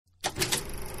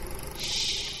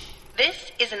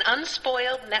is an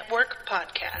Unspoiled Network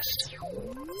podcast.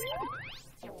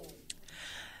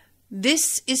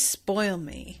 This is Spoil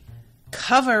Me,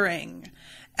 covering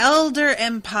Elder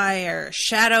Empire,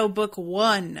 Shadow Book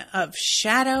 1 of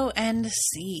Shadow and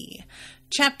Sea,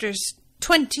 chapters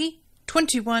 20,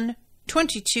 21,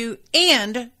 22,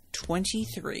 and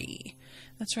 23.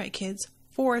 That's right, kids.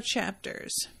 4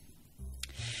 chapters.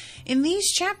 In these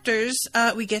chapters,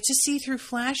 we get to see through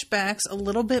flashbacks a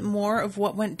little bit more of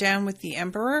what went down with the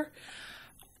Emperor.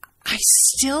 I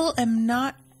still am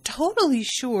not totally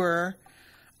sure.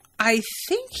 I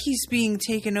think he's being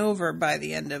taken over by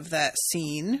the end of that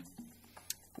scene.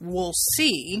 We'll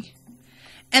see.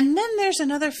 And then there's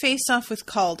another face-off with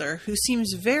Calder, who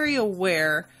seems very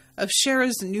aware of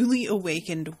Shera's newly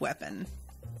awakened weapon.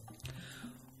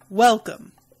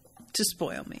 Welcome to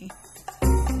Spoil Me.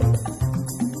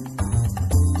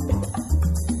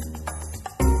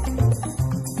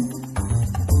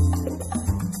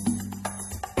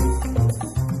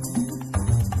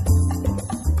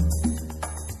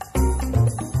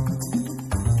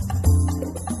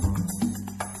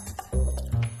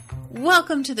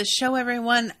 Welcome to the show,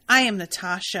 everyone. I am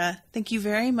Natasha. Thank you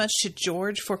very much to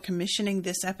George for commissioning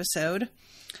this episode.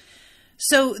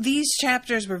 So these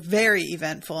chapters were very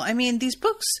eventful. I mean, these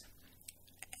books,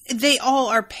 they all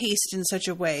are paced in such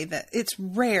a way that it's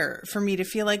rare for me to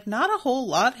feel like not a whole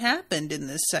lot happened in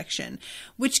this section,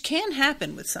 which can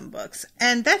happen with some books.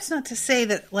 And that's not to say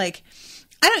that, like,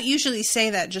 I don't usually say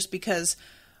that just because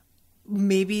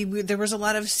maybe there was a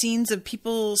lot of scenes of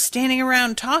people standing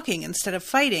around talking instead of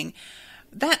fighting.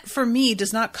 That, for me,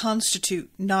 does not constitute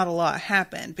not a lot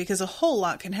happened, because a whole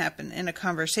lot can happen in a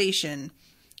conversation,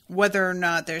 whether or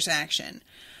not there's action.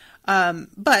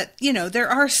 But, you know, there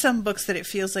are some books that it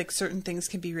feels like certain things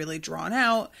can be really drawn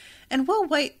out, and Will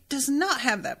White does not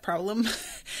have that problem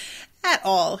at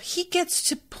all. He gets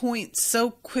to points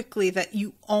so quickly that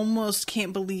you almost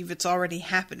can't believe it's already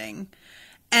happening.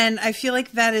 And I feel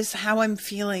like that is how I'm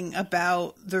feeling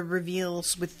about the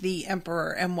reveals with the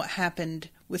Emperor and what happened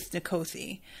with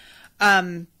Nkothi.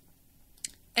 And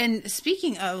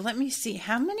speaking of, let me see,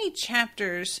 how many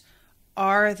chapters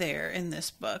are there in this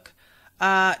book?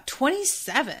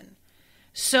 27.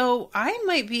 So I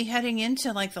might be heading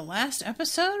into like the last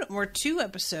episode or 2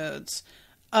 episodes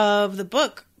of the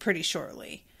book pretty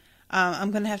shortly.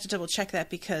 I'm going to have to double check that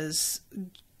because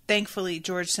thankfully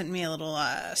George sent me a little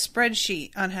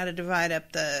spreadsheet on how to divide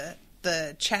up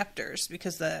the chapters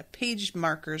because the page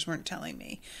markers weren't telling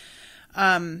me.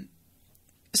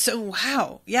 So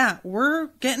wow, yeah, we're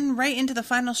getting right into the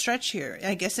final stretch here.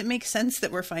 I guess it makes sense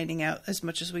that we're finding out as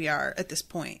much as we are at this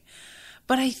point.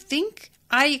 But I think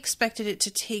I expected it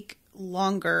to take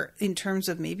longer in terms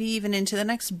of maybe even into the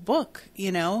next book,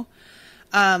 you know?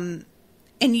 And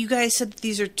you guys said that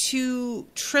these are 2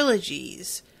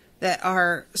 trilogies that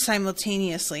are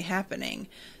simultaneously happening.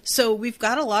 So we've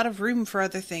got a lot of room for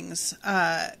other things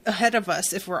ahead of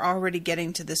us if we're already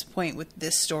getting to this point with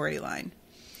this storyline.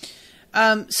 So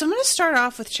I'm going to start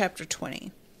off with chapter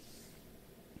 20.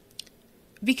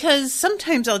 Because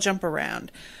sometimes I'll jump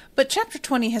around. But chapter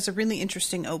 20 has a really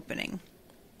interesting opening.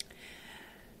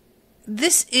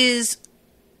 This is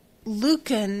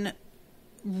Lucan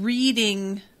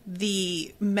reading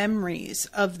the memories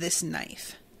of this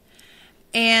knife.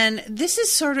 And this is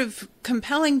sort of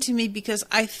compelling to me because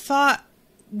I thought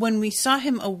when we saw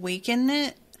him awaken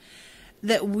it,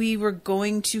 that we were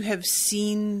going to have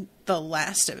seen the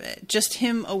last of it. Just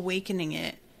him awakening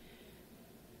it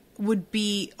would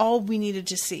be all we needed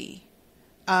to see.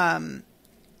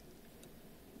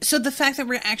 So the fact that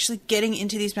we're actually getting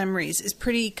into these memories is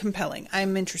pretty compelling.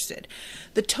 I'm interested.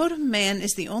 The Totem Man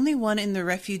is the only one in the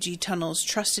refugee tunnels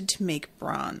trusted to make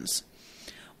bronze.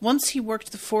 Once he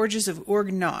worked the forges of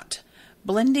Urgnot,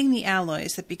 blending the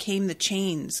alloys that became the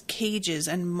chains, cages,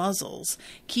 and muzzles,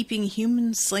 keeping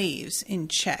human slaves in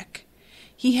check.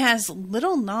 He has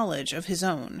little knowledge of his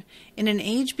own. In an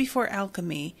age before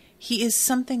alchemy, he is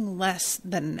something less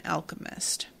than an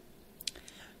alchemist.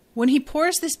 When he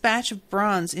pours this batch of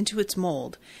bronze into its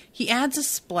mold, he adds a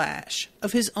splash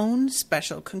of his own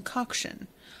special concoction,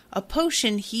 a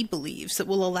potion he believes that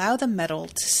will allow the metal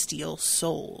to steal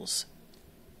souls.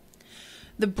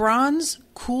 The bronze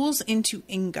cools into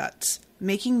ingots,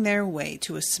 making their way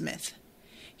to a smith.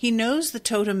 He knows the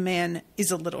Totem Man is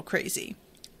a little crazy.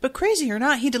 But crazy or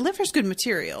not, he delivers good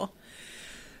material.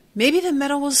 Maybe the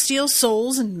metal will steal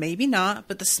souls and maybe not,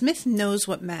 but the smith knows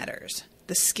what matters.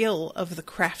 The skill of the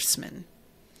craftsman.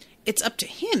 It's up to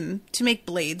him to make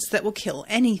blades that will kill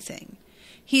anything.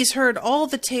 He's heard all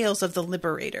the tales of the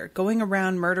Liberator, going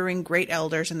around murdering great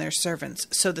elders and their servants,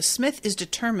 so the smith is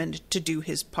determined to do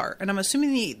his part. And I'm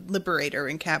assuming the Liberator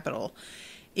in capital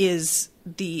is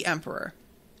the Emperor.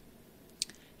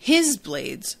 His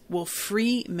blades will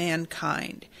free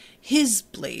mankind. His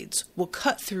blades will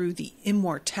cut through the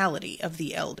immortality of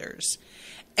the elders.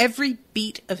 Every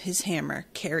beat of his hammer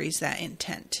carries that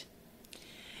intent.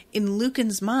 In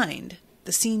Lucan's mind,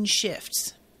 the scene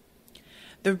shifts.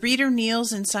 The reader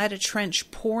kneels inside a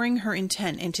trench, pouring her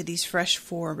intent into these fresh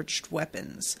forged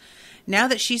weapons. Now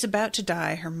that she's about to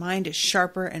die, her mind is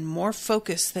sharper and more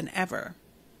focused than ever.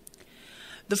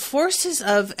 The forces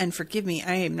of, and forgive me,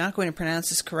 I am not going to pronounce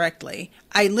this correctly.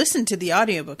 I listened to the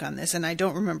audiobook on this, and I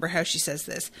don't remember how she says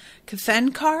this.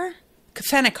 Kafenkar?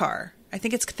 I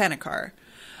think it's Kafenkar.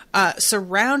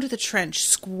 Surround the trench,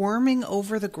 squirming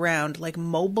over the ground like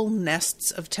mobile nests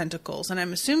of tentacles. And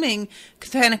I'm assuming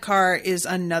Kafenkar is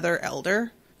another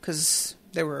elder, because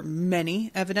there were many,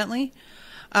 evidently.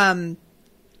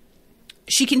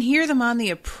 She can hear them on the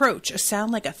approach, a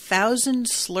sound like 1,000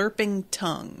 slurping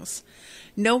tongues.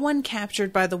 No one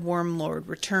captured by the Worm Lord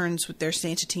returns with their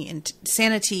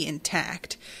sanity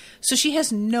intact, so she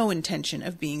has no intention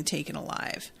of being taken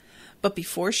alive. But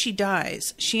before she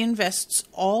dies, she invests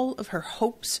all of her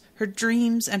hopes, her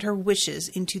dreams, and her wishes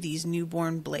into these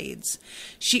newborn blades.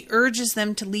 She urges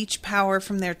them to leech power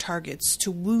from their targets,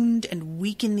 to wound and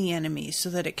weaken the enemy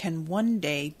so that it can one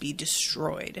day be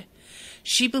destroyed.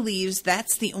 She believes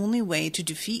that's the only way to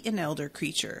defeat an elder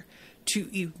creature, to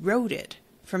erode it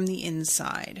from the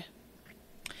inside.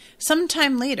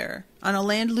 Sometime later, on a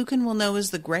land Lucan will know as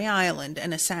the Grey Island,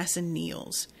 an assassin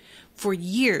kneels. For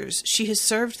years, she has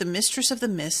served the Mistress of the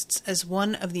Mists as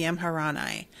one of the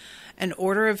Amharani, an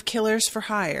order of killers for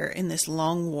hire in this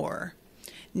long war.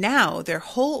 Now, their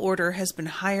whole order has been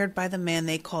hired by the man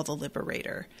they call the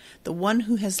Liberator, the one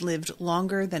who has lived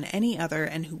longer than any other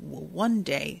and who will one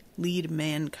day lead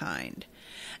mankind.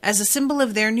 As a symbol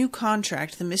of their new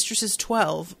contract, the Mistress's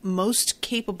 12 most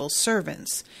capable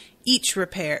servants each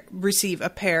receive a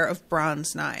pair of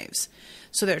bronze knives.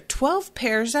 So there are 12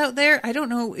 pairs out there. I don't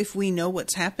know if we know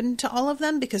what's happened to all of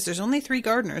them because there's only 3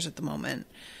 gardeners at the moment.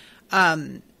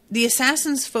 The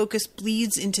assassin's focus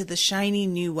bleeds into the shiny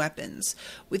new weapons.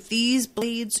 With these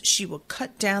blades, she will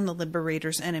cut down the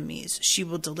Liberator's enemies. She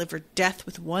will deliver death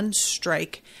with one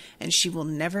strike, and she will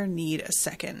never need a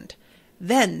second.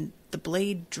 Then the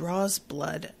blade draws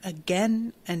blood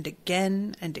again and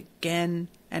again and again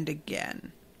and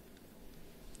again.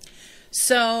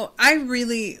 So I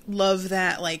really love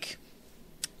that,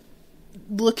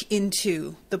 look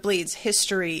into the blade's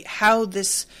history, how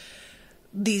these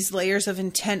layers of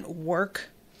intent work.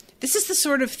 This is the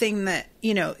sort of thing that,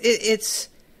 it's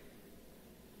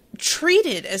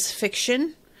treated as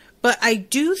fiction, but I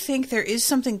do think there is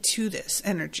something to this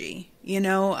energy,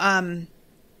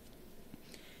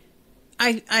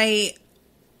 I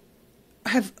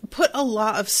have put a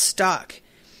lot of stock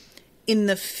in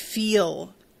the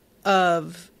feel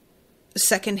of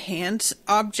secondhand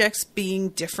objects being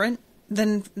different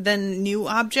than new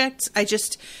objects.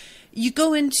 You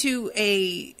go into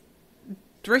a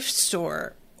thrift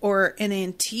store or an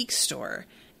antique store,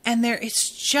 and there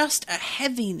is just a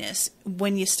heaviness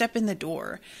when you step in the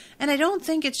door. And I don't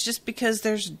think it's just because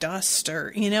there's dust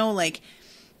or,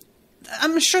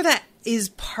 I'm sure that is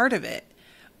part of it.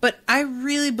 But I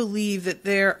really believe that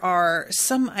there are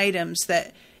some items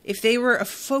that if they were a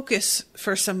focus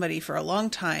for somebody for a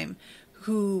long time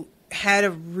who had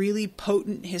a really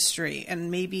potent history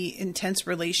and maybe intense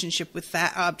relationship with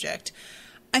that object,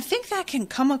 I think that can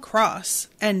come across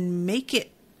and make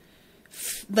it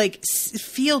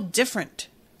feel different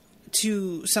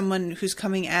to someone who's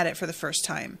coming at it for the first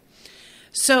time.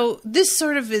 So this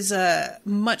sort of is a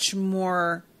much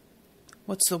more,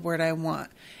 what's the word I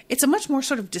want? It's a much more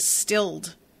sort of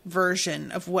distilled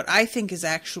version of what I think is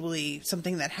actually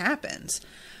something that happens.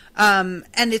 And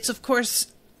it's, of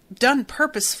course, done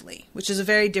purposefully, which is a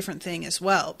very different thing as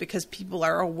well, because people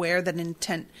are aware that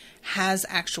intent has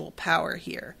actual power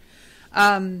here.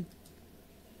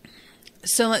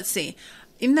 So let's see.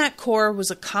 In that core was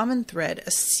a common thread,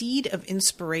 a seed of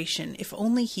inspiration, if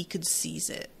only he could seize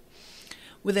it.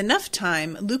 With enough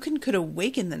time, Lucan could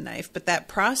awaken the knife, but that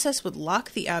process would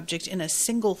lock the object in a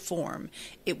single form.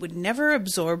 It would never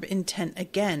absorb intent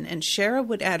again, and Shera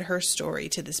would add her story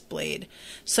to this blade,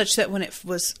 such that when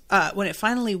it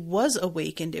finally was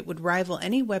awakened, it would rival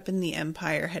any weapon the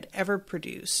Empire had ever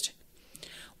produced.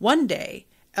 One day,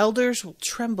 elders will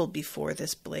tremble before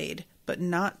this blade, but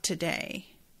not today.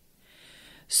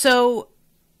 So,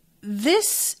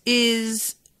 this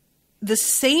is the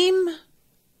same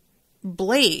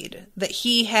blade that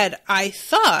he had, I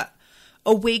thought,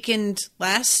 awakened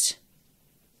last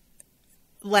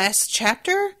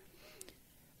chapter,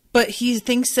 but he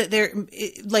thinks that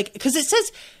because it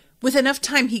says with enough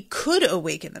time he could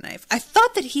awaken the knife. I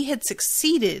thought that he had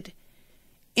succeeded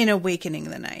in awakening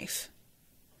the knife.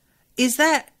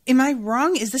 Am I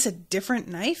wrong? Is this a different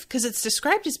knife? Because it's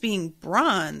described as being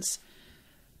bronze.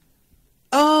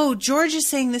 Oh, George is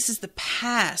saying this is the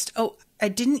past. Oh, I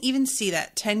didn't even see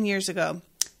that 10 years ago.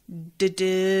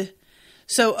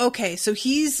 So, okay, so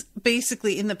he's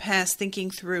basically in the past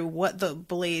thinking through what the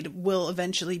blade will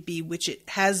eventually be, which it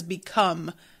has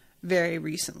become very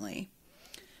recently.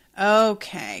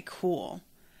 Okay, cool.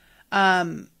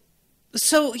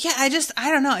 So, yeah, I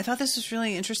don't know. I thought this was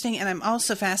really interesting, and I'm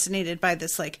also fascinated by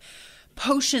this,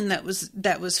 potion that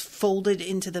was folded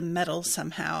into the metal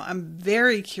somehow. I'm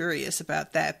very curious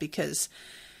about that because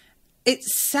it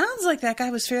sounds like that guy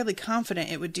was fairly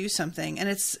confident it would do something, and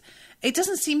it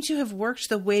doesn't seem to have worked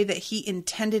the way that he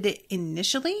intended it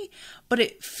initially, but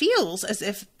it feels as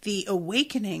if the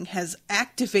awakening has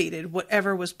activated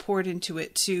whatever was poured into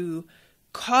it to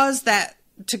cause that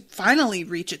to finally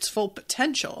reach its full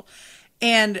potential.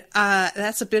 And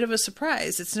that's a bit of a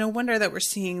surprise. It's no wonder that we're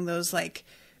seeing those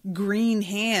green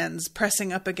hands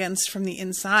pressing up against from the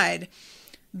inside.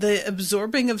 The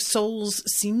absorbing of souls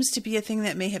seems to be a thing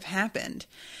that may have happened.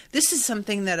 This is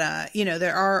something that,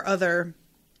 there are other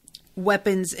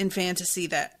weapons in fantasy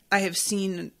that I have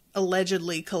seen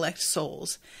allegedly collect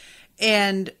souls.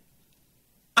 And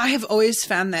I have always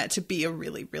found that to be a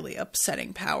really, really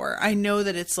upsetting power. I know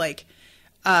that it's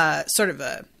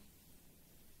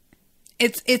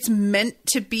it's meant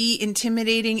to be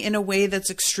intimidating in a way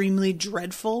that's extremely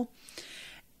dreadful.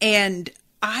 And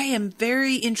I am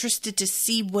very interested to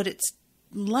see what it's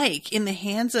like in the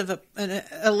hands of an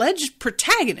alleged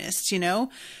protagonist,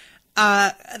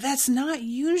 That's not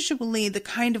usually the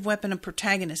kind of weapon a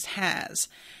protagonist has.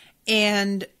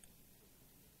 And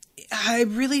I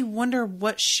really wonder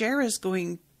what Shera is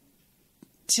going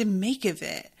to make of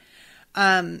it.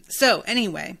 So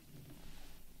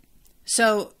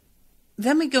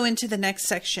then we go into the next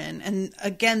section. And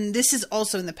again, this is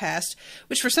also in the past,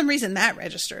 which for some reason that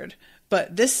registered,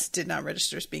 but this did not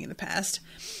register as being in the past.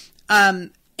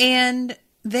 And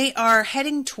they are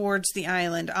heading towards the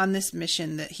island on this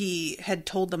mission that he had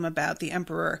told them about, the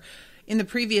Emperor, in the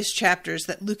previous chapters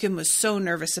that Lucan was so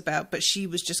nervous about, but she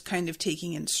was just kind of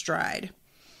taking in stride.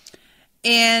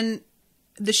 And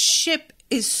the ship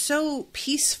is so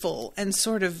peaceful and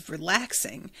sort of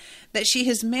relaxing that she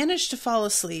has managed to fall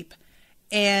asleep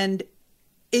and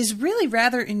is really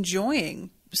rather enjoying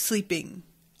sleeping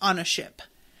on a ship.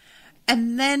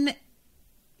 And then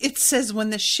it says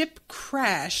when the ship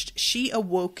crashed, she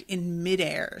awoke in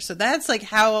midair. So that's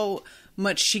how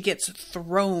much she gets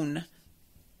thrown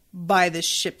by the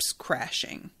ship's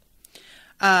crashing.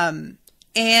 And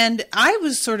I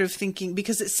was sort of thinking,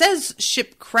 because it says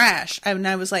ship crash, and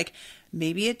I was like,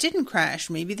 maybe it didn't crash.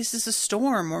 Maybe this is a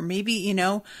storm, or maybe,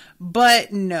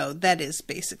 but no, that is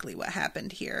basically what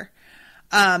happened here.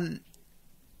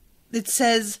 It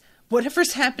says,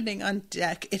 whatever's happening on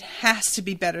deck, it has to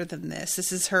be better than this.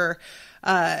 This is her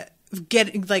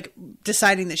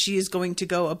deciding that she is going to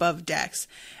go above decks.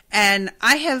 And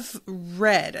I have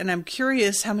read, and I'm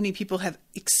curious how many people have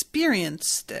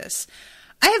experienced this.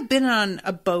 I have been on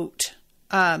a boat.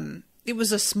 It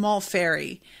was a small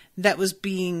ferry that was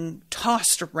being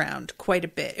tossed around quite a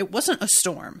bit. It wasn't a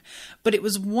storm, but it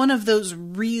was one of those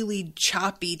really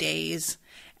choppy days.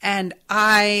 And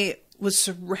I was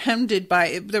surrounded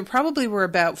by, there probably were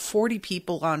about 40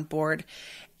 people on board,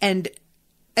 and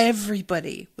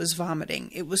everybody was vomiting.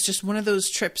 It was just one of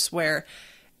those trips where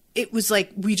it was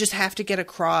like, we just have to get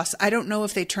across. I don't know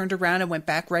if they turned around and went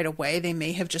back right away. They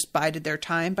may have just bided their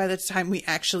time by the time we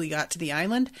actually got to the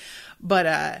island.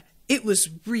 But it was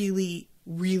really,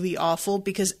 really awful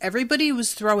because everybody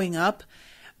was throwing up,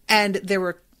 and there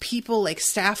were people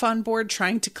staff on board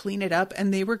trying to clean it up,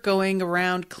 and they were going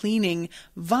around cleaning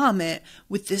vomit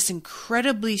with this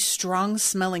incredibly strong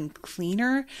smelling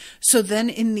cleaner. So then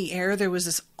in the air there was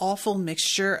this awful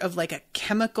mixture of a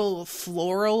chemical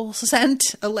floral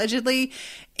scent allegedly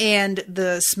and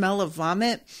the smell of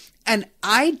vomit. And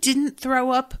I didn't throw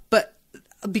up, but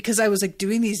because I was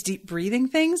doing these deep breathing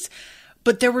things.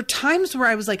 But there were times where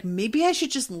I was like, maybe I should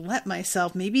just let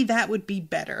myself. Maybe that would be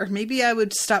better. Maybe I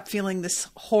would stop feeling this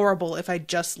horrible if I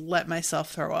just let myself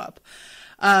throw up.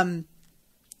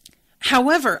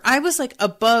 However, I was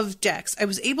above decks. I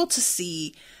was able to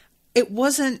see. It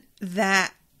wasn't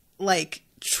that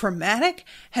traumatic.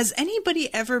 Has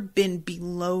anybody ever been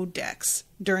below decks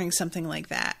during something like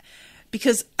that?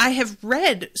 because I have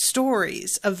read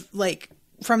stories of like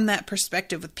from that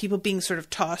perspective with people being sort of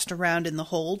tossed around in the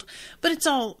hold, but it's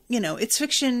all, it's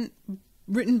fiction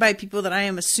written by people that I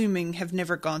am assuming have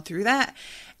never gone through that.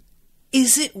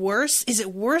 Is it worse? Is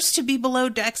it worse to be below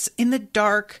decks in the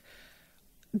dark,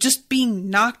 just being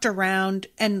knocked around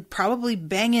and probably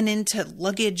banging into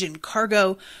luggage and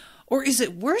cargo? Or is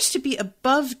it worse to be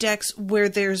above decks where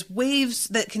there's waves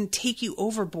that can take you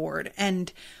overboard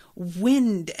and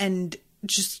wind and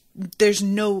just there's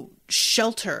no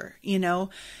shelter,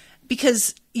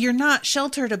 because you're not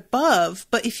sheltered above,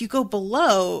 but if you go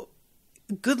below,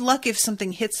 good luck if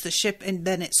something hits the ship and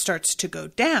then it starts to go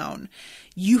down.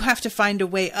 You have to find a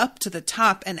way up to the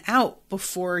top and out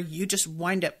before you just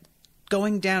wind up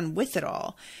going down with it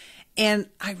all. And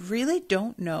I really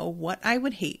don't know what I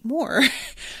would hate more.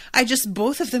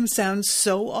 Both of them sound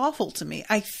so awful to me.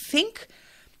 I think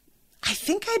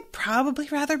I'd probably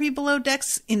rather be below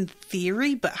decks in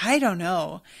theory, but I don't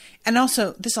know. And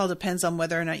also, this all depends on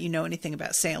whether or not you know anything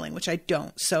about sailing, which I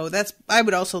don't. So I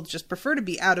would also just prefer to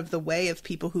be out of the way of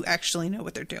people who actually know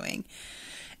what they're doing.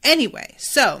 Anyway,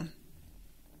 so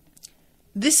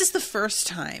this is the first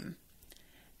time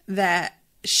that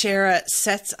Shera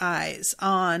sets eyes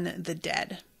on the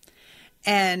dead.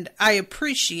 And I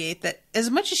appreciate that as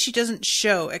much as she doesn't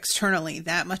show externally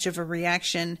that much of a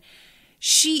reaction,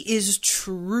 she is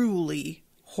truly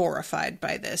horrified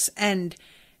by this and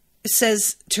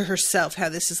says to herself how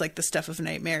this is like the stuff of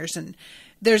nightmares. And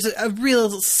there's a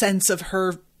real sense of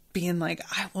her being like,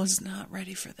 I was not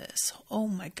ready for this. Oh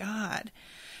my God.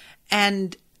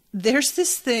 And there's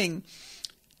this thing.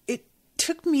 It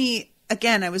took me,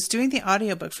 again, I was doing the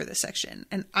audiobook for this section,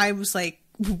 and I was like,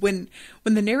 when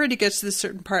the narrator gets to this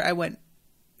certain part, I went,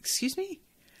 excuse me?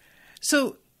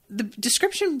 So the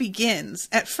description begins,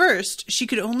 at first, she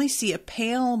could only see a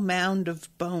pale mound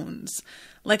of bones,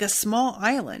 like a small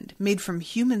island made from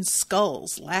human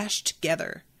skulls lashed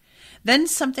together. Then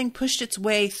something pushed its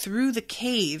way through the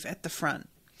cave at the front.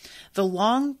 The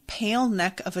long, pale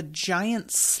neck of a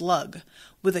giant slug,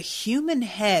 with a human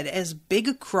head as big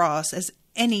across as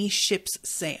any ship's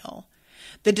sail.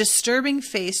 The disturbing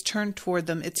face turned toward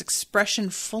them, its expression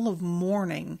full of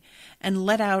mourning, and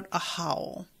let out a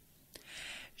howl.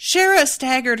 Shera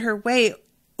staggered her way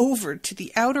over to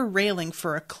the outer railing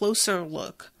for a closer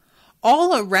look.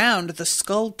 All around the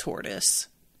skull tortoise.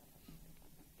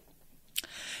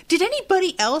 Did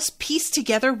anybody else piece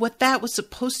together what that was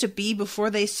supposed to be before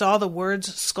they saw the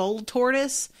words skull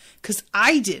tortoise? Because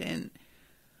I didn't.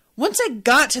 Once I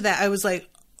got to that, I was like,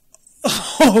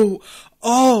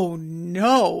 oh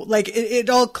no. Like, it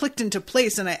all clicked into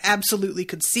place and I absolutely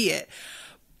could see it.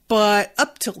 But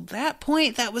up till that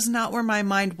point, that was not where my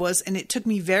mind was. And it took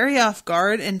me very off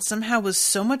guard and somehow was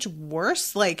so much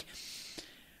worse. Like,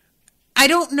 I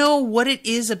don't know what it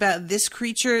is about this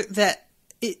creature that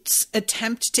its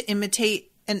attempt to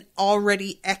imitate an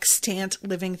already extant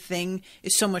living thing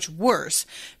is so much worse.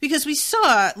 Because we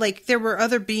saw, like, there were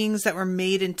other beings that were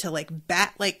made into, like,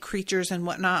 bat-like creatures and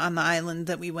whatnot on the island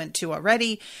that we went to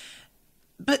already.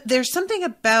 But there's something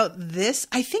about this.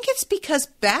 I think it's because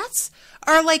bats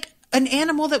are, like, an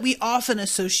animal that we often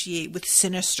associate with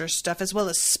sinister stuff, as well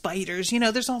as spiders. You know,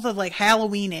 there's all the, like,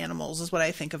 Halloween animals is what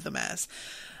I think of them as.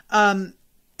 And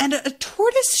a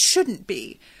tortoise shouldn't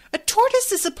be. A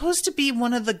tortoise is supposed to be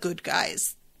one of the good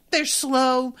guys. They're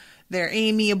slow. They're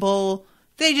amiable.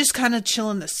 They just kind of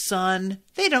chill in the sun.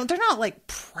 They're not like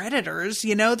predators,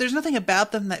 you know? There's nothing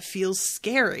about them that feels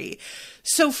scary.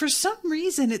 So for some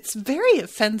reason, it's very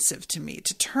offensive to me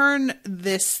to turn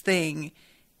this thing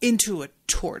into a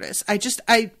tortoise. I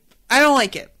don't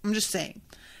like it. I'm just saying.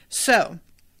 So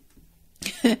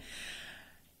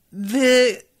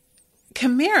the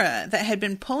chimera that had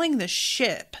been pulling the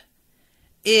ship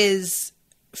is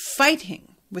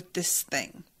fighting with this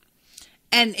thing.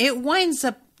 And it winds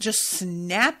up just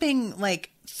snapping,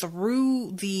 like,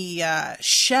 through the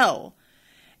shell.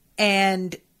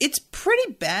 And it's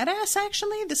pretty badass,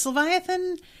 actually, this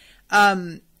Leviathan.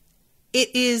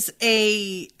 It is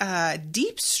a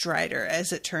deep strider,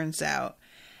 as it turns out.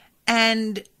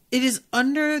 And it is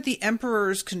under the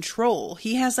Emperor's control.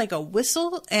 He has, like, a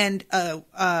whistle and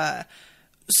a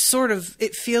sort of,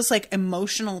 it feels like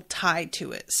emotional tie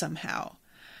to it somehow.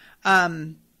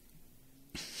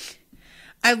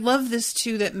 I love this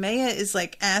too, that Meia is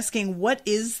like asking, what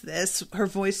is this? Her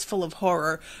voice full of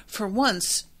horror. For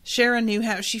once, Shera knew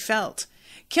how she felt.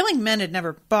 Killing men had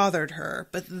never bothered her,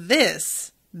 but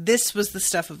this was the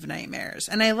stuff of nightmares.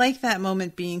 And I like that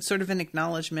moment being sort of an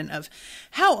acknowledgement of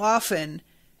how often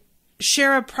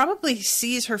Shera probably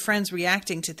sees her friends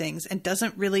reacting to things and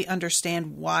doesn't really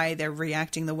understand why they're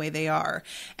reacting the way they are.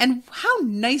 And how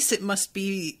nice it must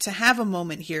be to have a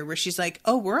moment here where she's like,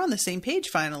 oh, we're on the same page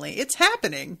finally. It's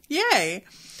happening. Yay.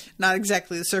 Not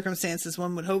exactly the circumstances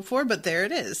one would hope for, but there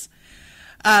it is.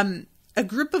 A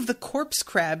group of the corpse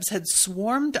crabs had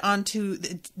swarmed onto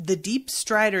the deep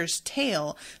strider's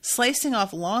tail, slicing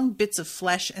off long bits of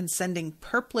flesh and sending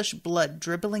purplish blood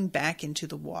dribbling back into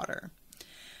the water.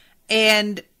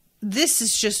 And this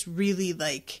is just really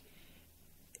like,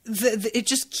 it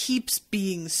just keeps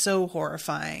being so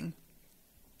horrifying.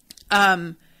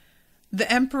 The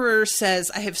Emperor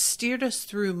says, I have steered us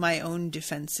through my own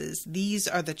defenses. These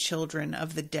are the children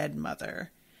of the dead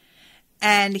mother.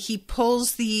 And he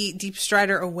pulls the deep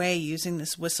strider away using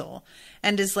this whistle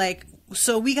and is like,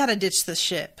 so we got to ditch the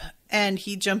ship. And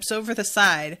he jumps over the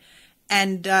side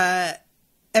and,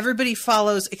 everybody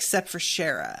follows except for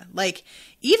Shera. Like,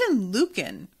 even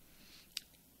Lucan,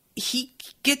 he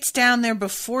gets down there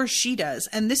before she does.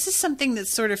 And this is something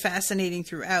that's sort of fascinating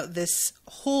throughout this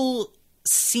whole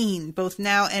scene, both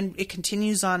now and it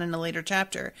continues on in a later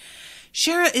chapter.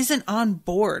 Shera isn't on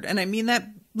board. And I mean that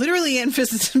literally and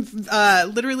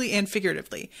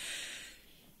figuratively.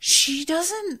 She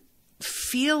doesn't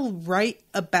feel right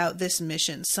about this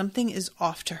mission. Something is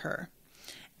off to her.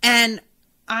 And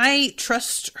I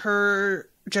trust her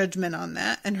judgment on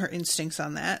that and her instincts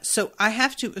on that. So I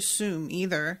have to assume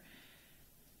either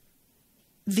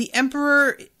the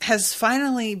Emperor has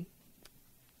finally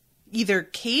either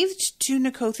caved to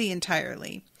Nakothi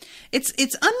entirely.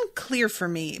 It's unclear for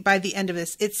me by the end of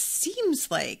this. It seems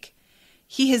like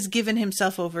he has given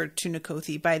himself over to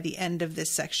Nakothi by the end of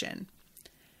this section.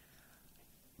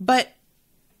 But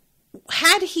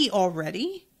had he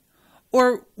already?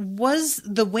 Or was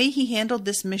the way he handled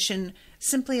this mission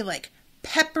simply like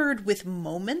peppered with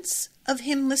moments of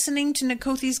him listening to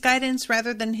Nakothi's guidance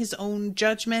rather than his own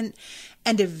judgment?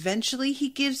 And eventually he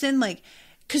gives in, like,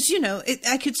 because, you know,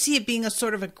 I could see it being a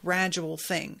sort of a gradual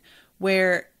thing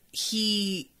where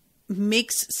he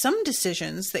makes some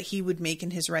decisions that he would make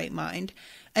in his right mind,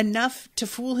 enough to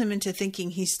fool him into thinking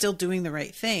he's still doing the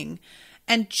right thing.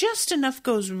 And just enough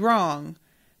goes wrong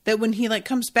that when he like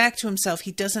comes back to himself,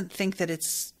 he doesn't think that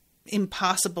it's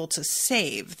impossible to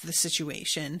save the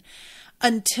situation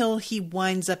until he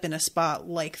winds up in a spot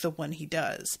like the one he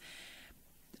does.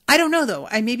 I don't know though.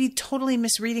 I may be totally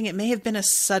misreading. It may have been a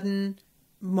sudden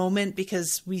moment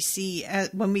because we see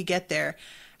when we get there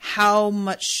how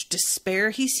much despair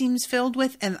he seems filled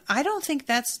with. And I don't think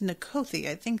that's Nakothi.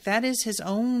 I think that is his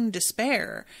own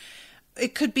despair.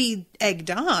 It could be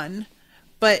egged on,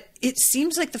 but it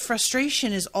seems like the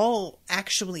frustration is all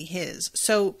actually his.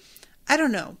 So I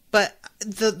don't know. But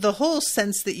the whole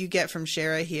sense that you get from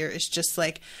Shera here is just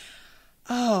like,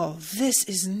 oh, this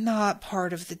is not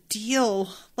part of the deal.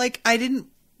 Like,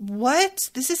 what?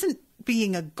 This isn't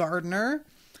being a gardener.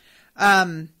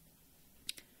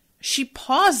 She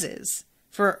pauses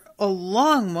for a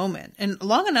long moment, and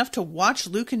long enough to watch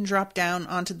Lucan drop down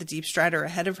onto the deep strider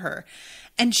ahead of her.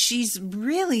 And she's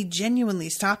really genuinely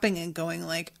stopping and going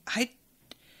like,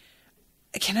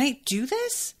 can I do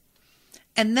this?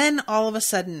 And then all of a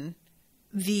sudden,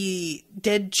 the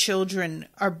dead children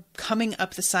are coming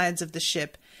up the sides of the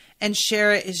ship. And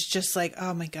Shera is just like,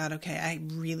 oh my God, okay, I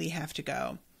really have to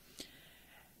go.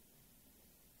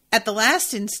 At the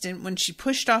last instant, when she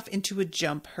pushed off into a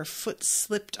jump, her foot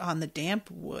slipped on the damp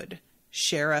wood.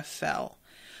 Shera fell,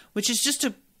 which is just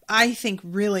I think,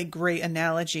 really great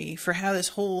analogy for how this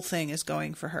whole thing is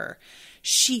going for her.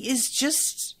 She is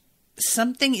just,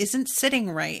 something isn't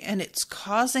sitting right, and it's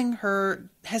causing her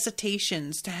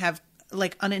hesitations to have,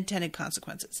 like, unintended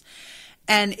consequences.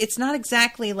 And it's not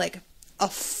exactly, like, a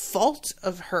fault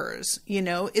of hers, you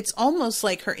know? It's almost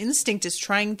like her instinct is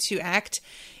trying to act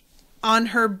on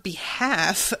her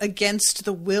behalf against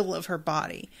the will of her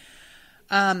body.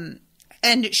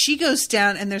 And she goes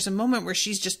down, and there's a moment where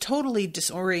she's just totally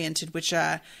disoriented, which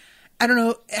I don't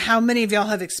know how many of y'all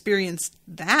have experienced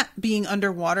that, being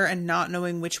underwater and not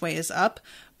knowing which way is up.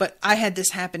 But I had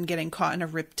this happen getting caught in a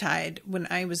riptide when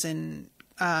I was in,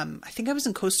 I think I was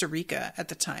in Costa Rica at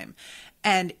the time.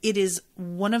 And it is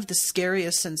one of the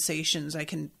scariest sensations I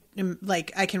can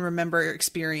remember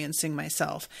experiencing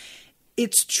myself.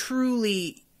 It's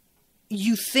truly,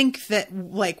 you think that,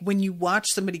 like, when you watch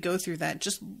somebody go through that,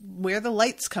 just where the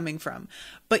light's coming from,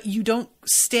 but you're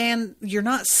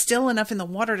not still enough in the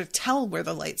water to tell where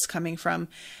the light's coming from.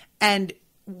 And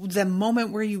the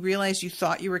moment where you realize you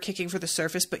thought you were kicking for the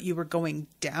surface, but you were going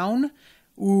down,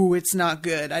 ooh, it's not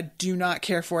good. I do not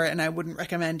care for it, and I wouldn't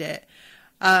recommend it.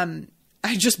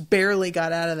 I just barely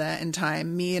got out of that in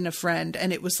time, me and a friend,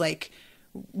 and it was like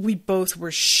we both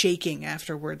were shaking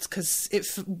afterwards because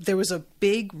there was a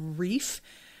big reef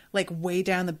like way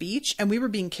down the beach, and we were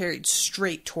being carried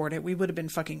straight toward it. We would have been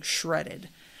fucking shredded.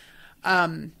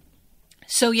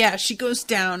 So yeah, she goes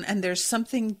down, and there's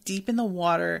something deep in the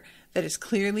water that is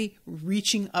clearly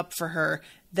reaching up for her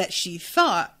that she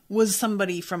thought was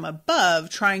somebody from above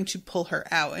trying to pull her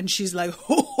out. And she's like,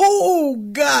 oh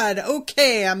God,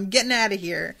 okay, I'm getting out of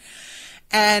here.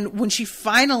 And when she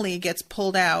finally gets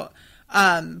pulled out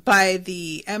by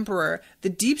the Emperor, the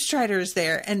Deep Strider is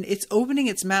there, and it's opening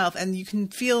its mouth, and you can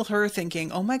feel her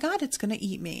thinking, oh my God, it's going to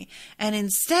eat me. And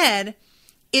instead,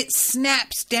 it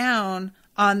snaps down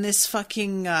on this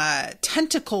fucking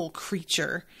tentacle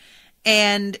creature.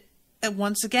 And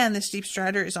once again, this Deep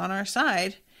Strider is on our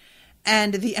side.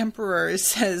 And the Emperor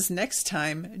says, next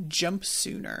time, jump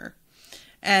sooner.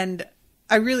 And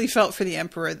I really felt for the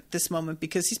Emperor at this moment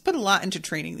because he's put a lot into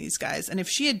training these guys. And if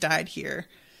she had died here,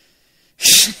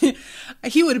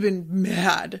 he would have been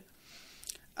mad.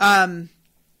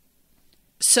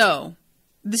 So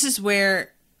this is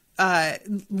where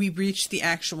we reach the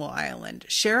actual island.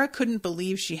 Shera couldn't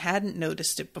believe she hadn't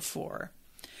noticed it before.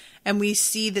 And we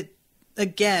see that,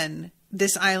 again,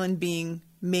 this island being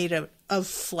made of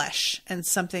flesh and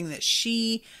something that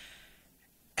she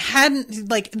hadn't,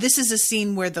 like, this is a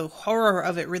scene where the horror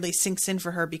of it really sinks in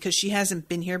for her because she hasn't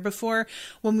been here before.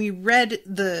 When we read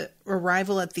the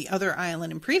arrival at the other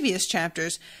island in previous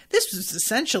chapters, this was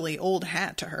essentially old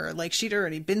hat to her. Like, she'd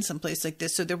already been someplace like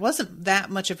this, so there wasn't that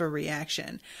much of a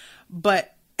reaction.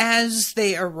 But as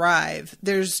they arrive,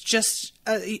 there's just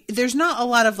there's not a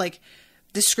lot of like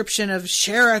description of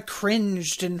Shera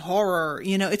cringed in horror.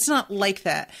 You know, it's not like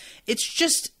that. It's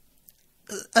just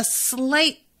a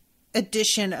slight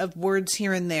addition of words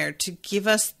here and there to give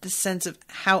us the sense of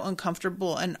how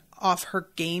uncomfortable and off her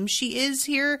game she is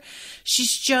here.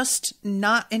 She's just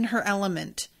not in her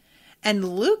element.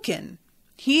 And Lucan,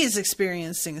 he is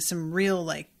experiencing some real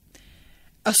like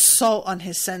assault on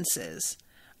his senses.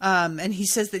 And he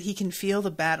says that he can feel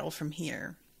the battle from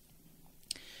here.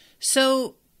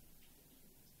 So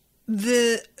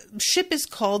the ship is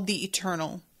called the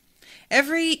Eternal.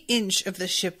 Every inch of the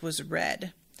ship was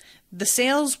red. The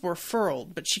sails were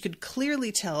furled, but she could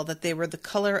clearly tell that they were the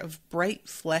color of bright,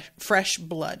 fresh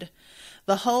blood.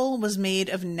 The hull was made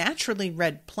of naturally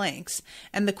red planks,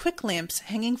 and the quick lamps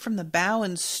hanging from the bow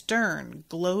and stern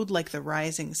glowed like the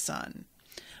rising sun.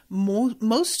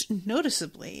 Most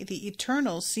noticeably, the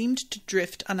Eternal seemed to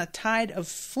drift on a tide of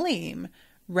flame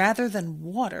rather than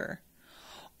water.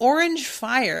 Orange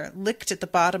fire licked at the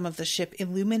bottom of the ship,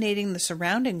 illuminating the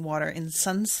surrounding water in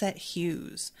sunset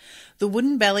hues. The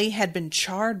wooden belly had been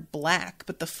charred black,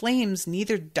 but the flames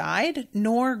neither died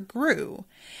nor grew.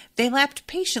 They lapped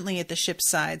patiently at the ship's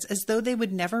sides, as though they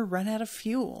would never run out of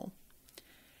fuel.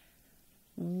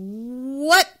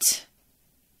 What?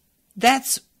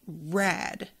 That's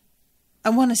rad.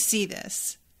 I want to see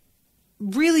this.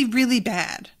 Really, really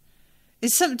bad.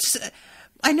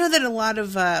 I know that a lot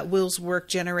of Will's work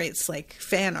generates like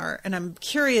fan art, and I'm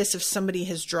curious if somebody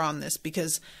has drawn this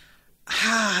because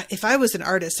if I was an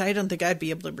artist, I don't think I'd be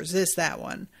able to resist that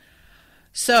one.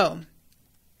 So,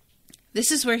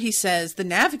 this is where he says, the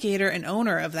navigator and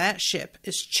owner of that ship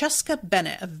is Cheska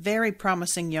Bennett, a very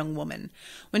promising young woman.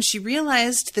 When she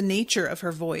realized the nature of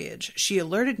her voyage, she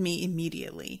alerted me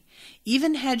immediately.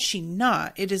 Even had she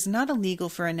not, it is not illegal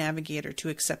for a navigator to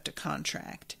accept a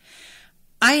contract.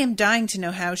 I am dying to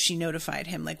know how she notified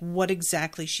him, like what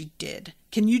exactly she did.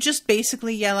 Can you just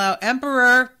basically yell out,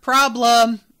 Emperor,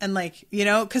 problem, and like, you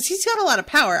know, because he's got a lot of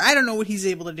power. I don't know what he's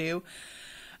able to do.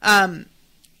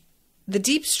 The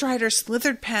Deep Strider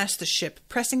slithered past the ship,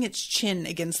 pressing its chin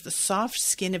against the soft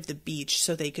skin of the beach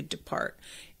so they could depart.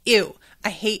 Ew, I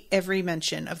hate every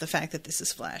mention of the fact that this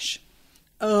is flesh.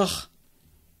 Ugh.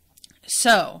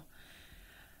 So,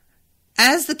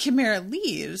 as the Chimera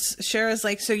leaves, Shera's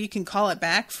like, so you can call it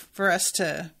back for us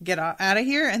to get out of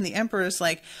here? And the Emperor's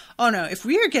like, oh no, if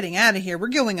we are getting out of here, we're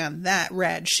going on that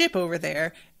rad ship over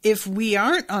there. If we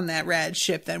aren't on that rad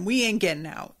ship, then we ain't getting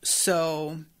out.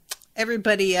 So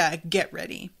everybody get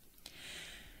ready.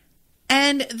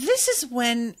 And this is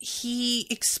when he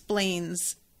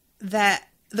explains that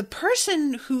the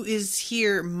person who is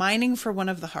here mining for one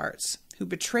of the hearts, who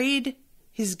betrayed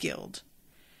his guild,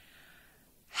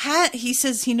 he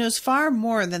says he knows far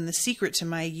more than the secret to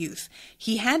my youth.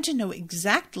 He had to know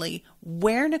exactly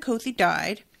where Nakothi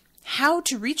died, how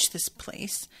to reach this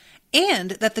place,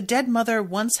 and that the dead mother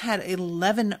once had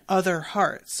 11 other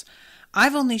hearts.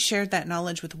 I've only shared that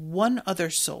knowledge with one other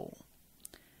soul.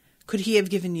 Could he have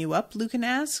given you up? Lucan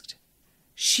asked.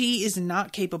 She is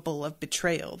not capable of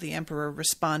betrayal, the Emperor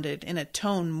responded in a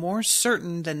tone more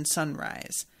certain than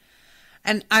sunrise.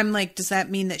 And I'm like, does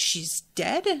that mean that she's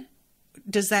dead?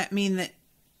 Does that mean that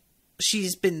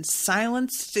she's been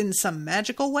silenced in some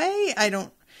magical way? I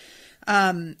don't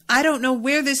know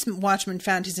where this watchman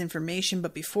found his information,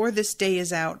 but before this day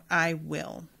is out, I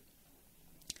will.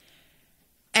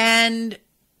 And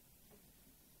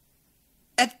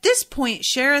at this point,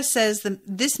 Shera says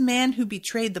this man who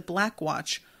betrayed the Black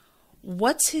Watch,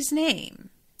 what's his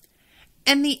name?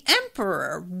 And the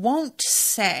Emperor won't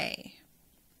say.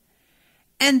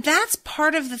 And that's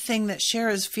part of the thing that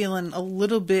Shera's feeling a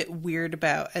little bit weird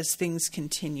about as things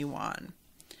continue on.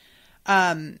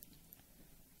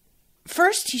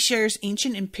 First, he shares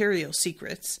ancient imperial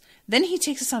secrets. Then he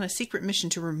takes us on a secret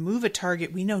mission to remove a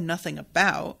target we know nothing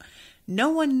about. No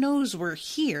one knows we're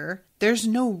here. There's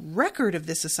no record of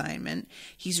this assignment.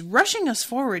 He's rushing us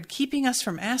forward, keeping us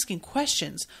from asking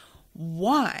questions.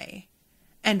 Why?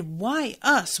 And why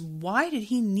us? Why did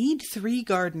he need 3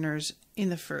 gardeners in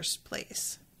the first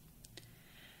place?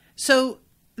 So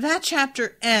that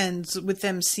chapter ends with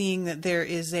them seeing that there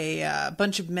is a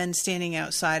bunch of men standing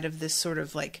outside of this sort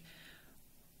of like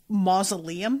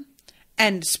mausoleum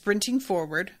and sprinting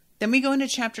forward. Then we go into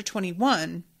chapter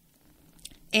 21,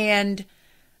 and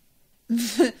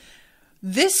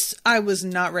this I was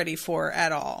not ready for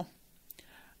at all.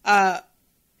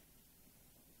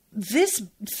 This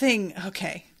thing,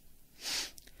 okay.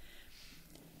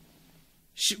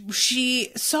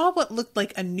 She saw what looked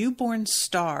like a newborn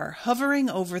star hovering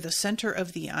over the center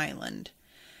of the island.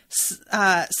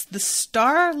 The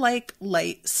star-like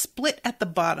light split at the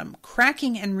bottom,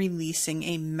 cracking and releasing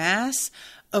a mass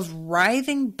of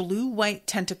writhing blue-white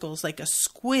tentacles like a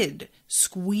squid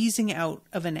squeezing out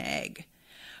of an egg.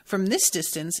 From this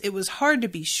distance, it was hard to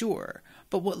be sure,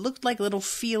 but what looked like little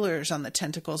feelers on the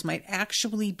tentacles might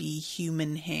actually be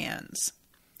human hands.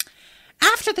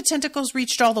 After the tentacles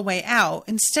reached all the way out,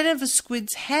 instead of a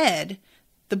squid's head,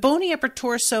 the bony upper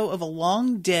torso of a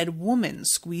long-dead woman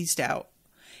squeezed out.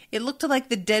 It looked like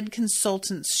the dead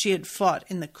consultants she had fought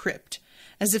in the crypt,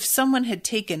 as if someone had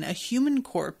taken a human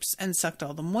corpse and sucked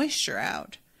all the moisture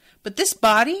out. But this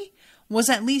body was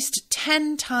at least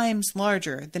 10 times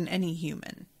larger than any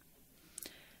human.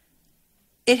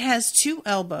 It has 2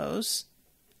 elbows,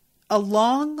 a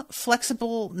long,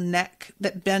 flexible neck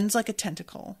that bends like a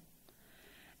tentacle,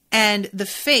 and the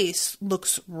face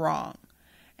looks wrong.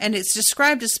 And it's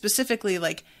described as specifically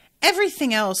like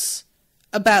everything else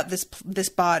about this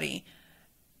body.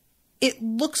 It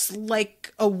looks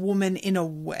like a woman in a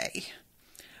way,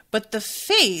 but the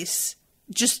face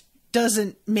just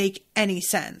doesn't make any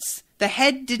sense. The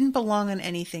head didn't belong on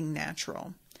anything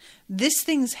natural. This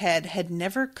thing's head had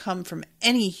never come from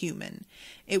any human.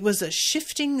 It was a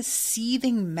shifting,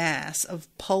 seething mass of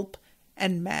pulp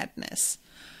and madness.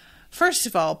 First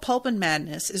of all, Pulp and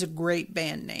Madness is a great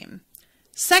band name.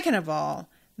 Second of all,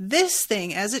 this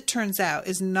thing, as it turns out,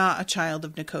 is not a child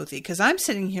of Nkothi, because I'm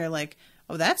sitting here like,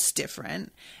 oh, that's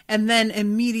different, and then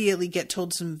immediately get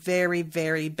told some very,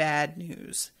 very bad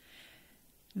news.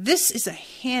 This is a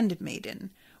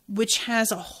Handmaiden, which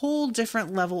has a whole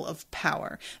different level of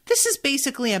power. This is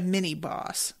basically a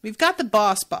mini-boss. We've got the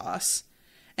boss,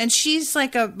 and she's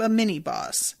like a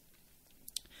mini-boss.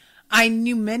 I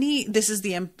knew many, this is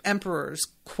the Emperor's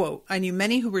quote, I knew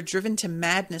many who were driven to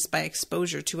madness by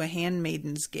exposure to a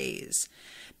handmaiden's gaze.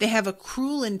 They have a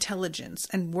cruel intelligence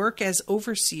and work as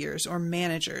overseers or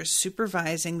managers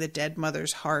supervising the dead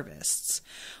mother's harvests.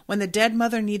 When the dead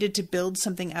mother needed to build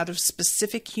something out of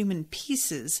specific human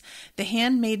pieces, the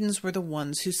handmaidens were the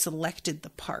ones who selected the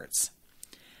parts.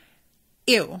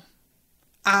 Ew.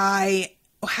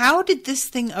 How did this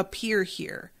thing appear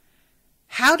here?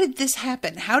 How did this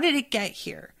happen? How did it get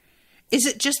here? Is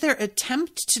it just their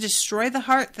attempt to destroy the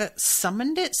heart that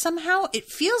summoned it somehow? It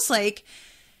feels like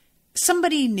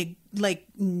somebody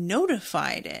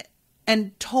notified it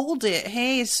and told it,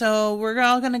 hey, so we're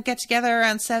all going to get together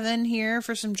around 7 here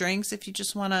for some drinks if you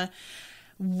just want to.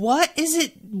 What is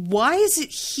it? Why is it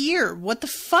here? What the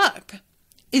fuck?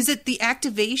 Is it the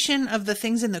activation of the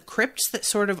things in the crypts that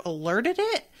sort of alerted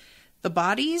it? The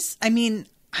bodies? I mean,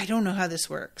 I don't know how this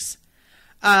works.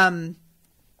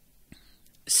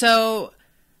 So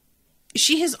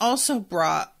she has also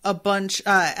brought a bunch,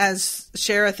 as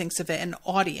Shera thinks of it, an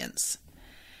audience,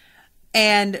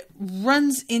 and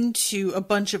runs into a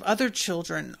bunch of other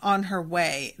children on her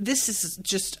way. This is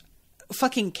just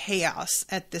fucking chaos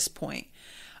at this point.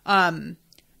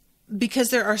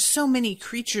 Because there are so many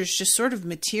creatures just sort of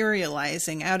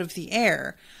materializing out of the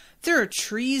air. There are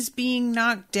trees being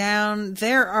knocked down.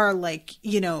 There are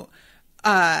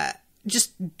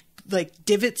just like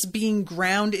divots being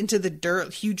ground into the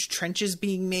dirt, huge trenches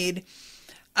being made.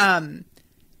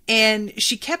 And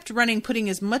she kept running, putting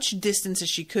as much distance as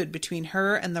she could between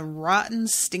her and the rotten,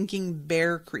 stinking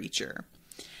bear creature.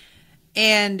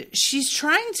 And she's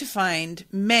trying to find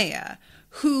Meia,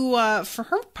 who, for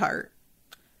her part,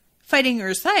 fighting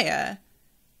Urthaya,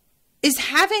 is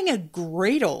having a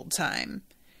great old time.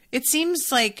 It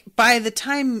seems like by the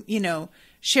time,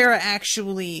 Shera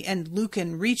actually and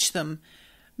Lucan reach them,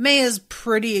 Meia's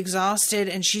pretty exhausted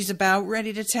and she's about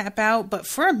ready to tap out, but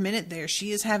for a minute there,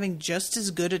 she is having just as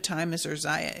good a time as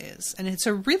Urthaya is. And it's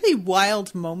a really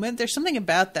wild moment. There's something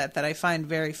about that I find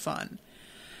very fun.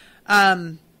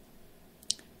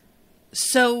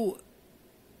 So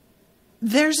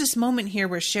there's this moment here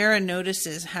where Shera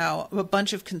notices how a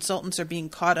bunch of consultants are being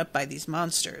caught up by these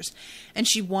monsters, and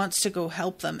she wants to go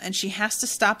help them, and she has to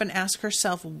stop and ask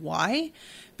herself why,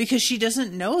 because she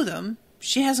doesn't know them.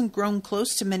 She hasn't grown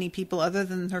close to many people other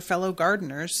than her fellow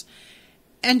gardeners,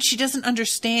 and she doesn't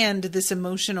understand this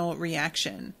emotional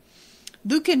reaction.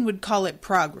 Lucan would call it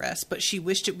progress, but she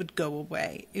wished it would go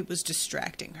away. It was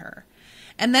distracting her.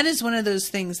 And that is one of those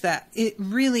things that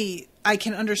I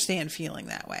can understand feeling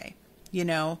that way.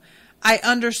 I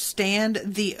understand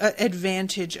the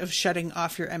advantage of shutting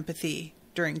off your empathy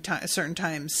during certain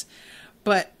times,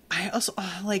 but I also,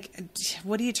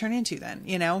 what do you turn into then,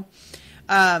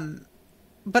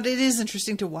 But it is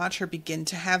interesting to watch her begin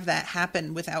to have that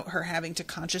happen without her having to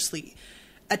consciously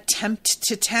attempt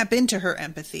to tap into her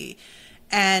empathy.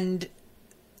 And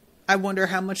I wonder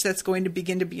how much that's going to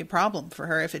begin to be a problem for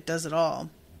her, if it does at all.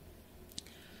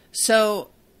 So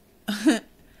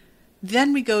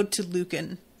then we go to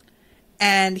Lucan,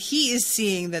 and he is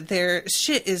seeing that their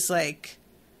shit is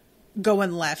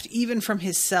going left, even from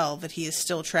his cell that he is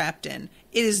still trapped in.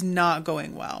 It is not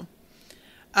going well.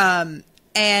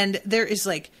 And there is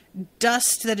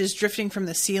dust that is drifting from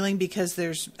the ceiling because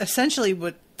there's essentially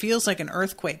what feels like an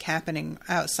earthquake happening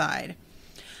outside.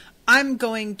 I'm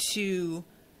going to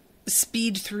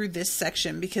speed through this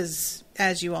section because,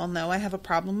 as you all know, I have a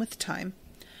problem with time.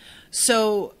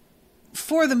 So,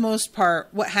 for the most part,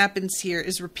 what happens here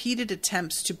is repeated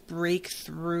attempts to break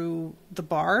through the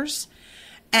bars.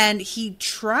 And he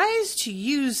tries to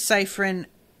use Siphon,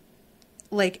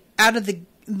 out of the,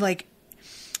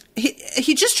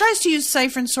 he just tries to use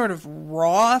Siphon sort of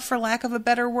raw, for lack of a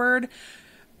better word,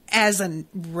 as a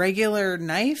regular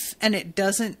knife, and it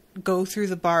doesn't go through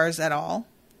the bars at all.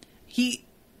 He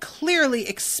clearly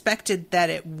expected that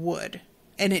it would,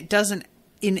 and it doesn't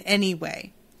in any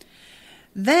way.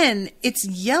 Then it's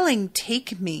yelling,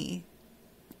 "Take me,"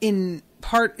 in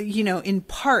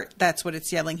part, that's what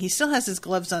it's yelling. He still has his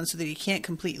gloves on so that he can't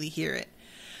completely hear it.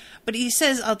 But he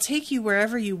says, "I'll take you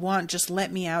wherever you want, just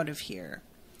let me out of here."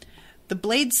 The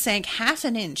blade sank half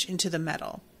an inch into the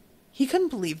metal. He couldn't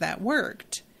believe that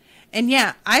worked. And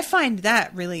yeah, I find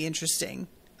that really interesting.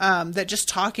 That just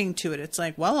talking to it, it's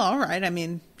well, all right. I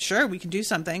mean, sure, we can do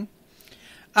something.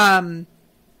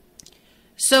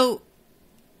 So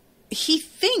he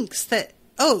thinks that,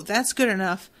 that's good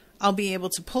enough. I'll be able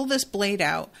to pull this blade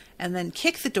out and then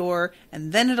kick the door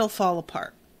and then it'll fall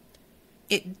apart.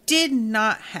 It did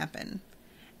not happen.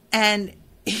 And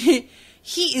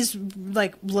he is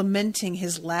lamenting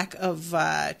his lack of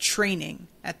training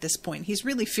at this point. He's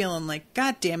really feeling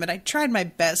God damn it, I tried my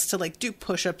best to do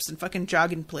push-ups and fucking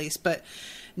jog in place, but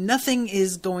nothing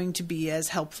is going to be as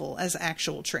helpful as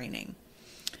actual training.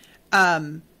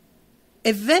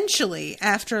 Eventually,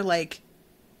 after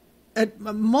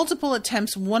multiple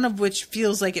attempts, one of which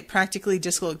feels like it practically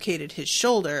dislocated his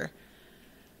shoulder,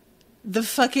 the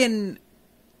fucking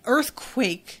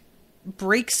earthquake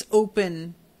breaks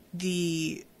open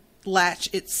the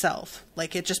latch itself.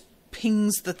 It just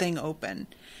pings the thing open.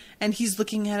 And he's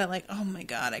looking at it oh my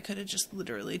god, I could have just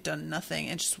literally done nothing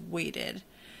and just waited.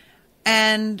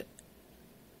 And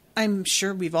I'm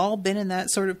sure we've all been in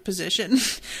that sort of position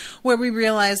where we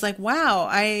realize wow,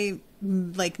 I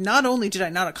not only did I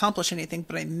not accomplish anything,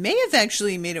 but I may have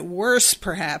actually made it worse,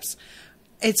 perhaps.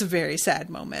 It's a very sad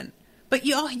moment. But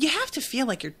you have to feel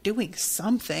like you're doing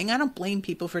something. I don't blame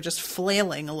people for just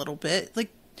flailing a little bit.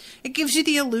 It gives you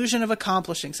the illusion of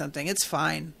accomplishing something. It's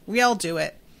fine. We all do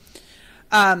it.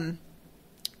 So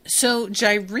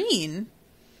Jyrene,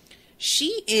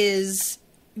 she is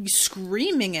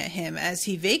screaming at him as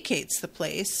he vacates the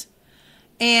place.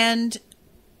 And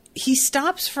he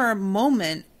stops for a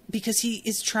moment because he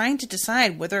is trying to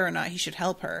decide whether or not he should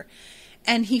help her.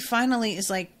 And he finally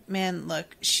is man,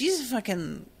 look, she's a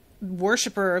fucking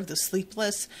worshiper of the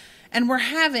sleepless, and we're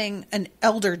having an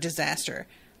elder disaster.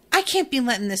 I can't be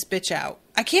letting this bitch out.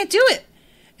 I can't do it.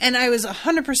 And I was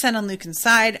 100% on Lucan's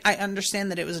side. I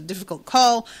understand that it was a difficult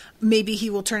call. Maybe he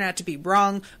will turn out to be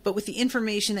wrong. But with the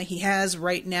information that he has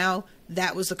right now,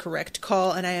 that was the correct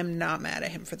call. And I am not mad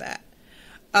at him for that.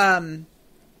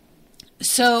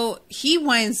 So he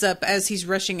winds up, as he's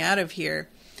rushing out of here,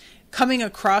 coming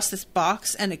across this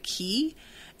box and a key.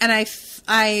 And I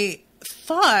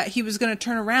thought he was going to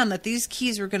turn around, that these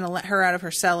keys were going to let her out of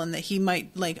her cell and that he might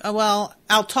oh, well,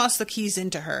 I'll toss the keys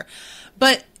into her.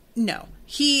 But no,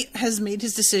 he has made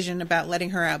his decision about letting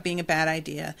her out being a bad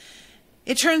idea.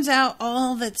 It turns out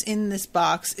all that's in this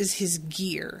box is his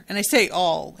gear. And I say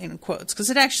all in quotes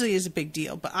because it actually is a big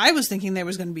deal. But I was thinking there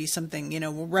was going to be something,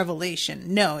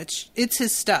 revelation. No, it's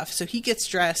his stuff. So he gets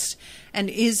dressed and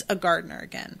is a gardener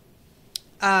again.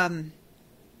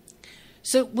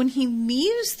 So when he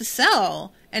leaves the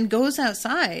cell and goes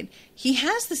outside, he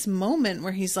has this moment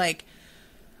where he's like,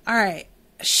 all right,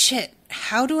 shit,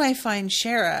 how do I find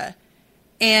Shera?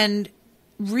 And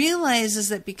realizes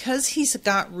that because he's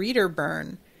got reader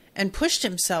burn and pushed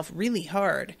himself really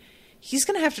hard, he's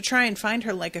going to have to try and find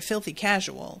her like a filthy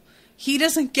casual. He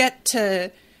doesn't get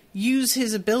to use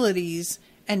his abilities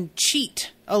and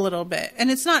cheat a little bit.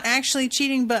 And it's not actually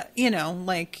cheating, but,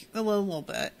 like a little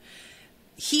bit.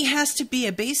 He has to be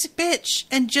a basic bitch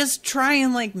and just try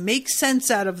and make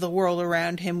sense out of the world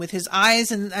around him with his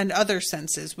eyes and other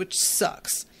senses, which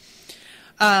sucks.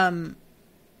 And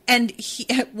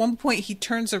at one point he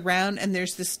turns around and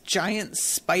there's this giant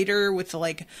spider with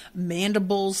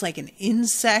mandibles like an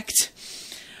insect.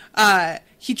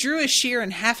 He drew a shear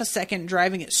in half a second,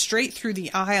 driving it straight through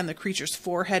the eye on the creature's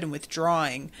forehead and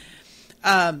withdrawing.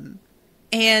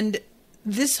 And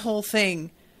this whole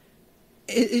thing,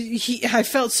 I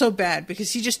felt so bad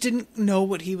because he just didn't know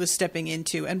what he was stepping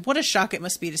into. And what a shock it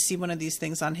must be to see one of these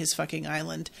things on his fucking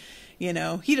island.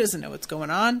 He doesn't know what's going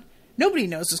on. Nobody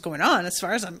knows what's going on as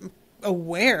far as I'm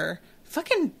aware.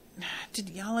 Fucking, did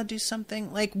Yala do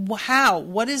something? How?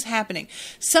 What is happening?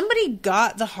 Somebody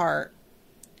got the heart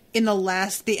in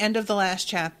the end of the last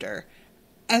chapter.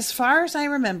 As far as I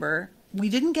remember, we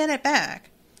didn't get it back.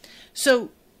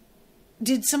 So,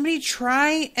 did somebody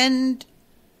try and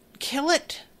kill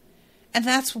it? And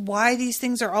that's why these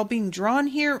things are all being drawn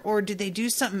here? Or did they do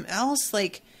something else?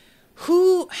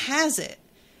 Who has it?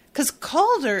 Because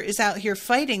Calder is out here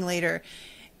fighting later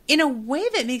in a way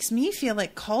that makes me feel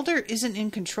like Calder isn't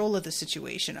in control of the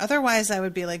situation. Otherwise, I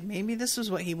would be like, maybe this was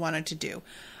what he wanted to do.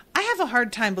 I have a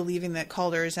hard time believing that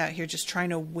Calder is out here just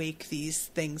trying to wake these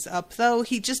things up, though.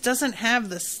 He just doesn't have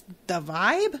the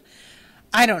vibe.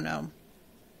 I don't know.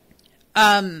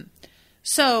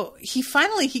 So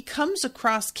he comes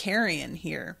across Carrion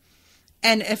here.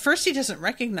 And at first he doesn't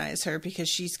recognize her because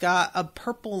she's got a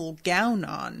purple gown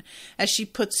on, as she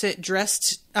puts it,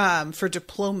 dressed for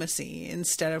diplomacy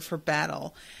instead of for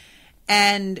battle.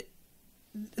 And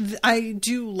I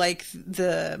do like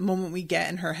the moment we get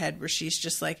in her head where she's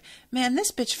just like, man,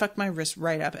 this bitch fucked my wrist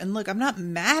right up. And look, I'm not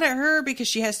mad at her because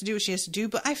she has to do what she has to do,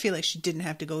 but I feel like she didn't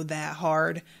have to go that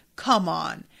hard. Come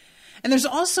on. And there's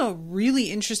also a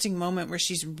really interesting moment where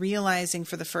she's realizing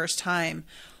for the first time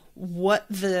what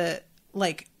it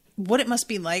must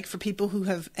be like for people who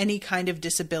have any kind of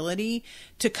disability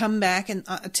to come back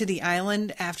to the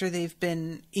island after they've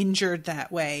been injured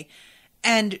that way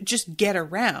and just get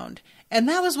around. And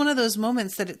that was one of those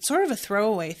moments that it's sort of a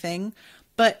throwaway thing,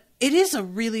 but it is a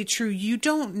really true, you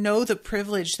don't know the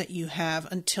privilege that you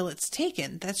have until it's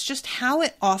taken. That's just how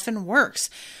it often works.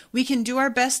 We can do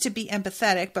our best to be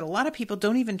empathetic, but a lot of people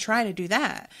don't even try to do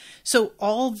that. So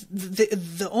all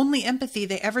the only empathy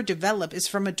they ever develop is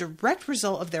from a direct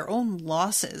result of their own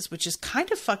losses, which is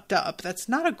kind of fucked up. That's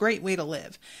not a great way to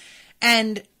live.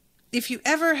 And if you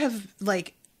ever have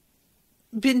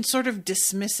been sort of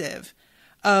dismissive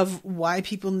of why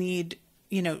people need,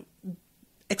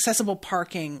 accessible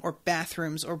parking or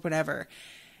bathrooms or whatever,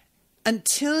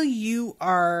 until you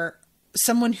are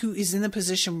someone who is in the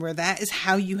position where that is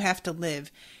how you have to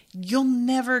live, you'll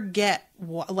never get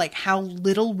how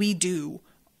little we do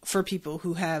for people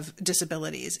who have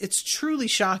disabilities. It's truly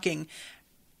shocking.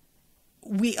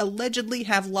 We allegedly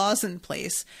have laws in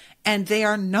place and they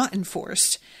are not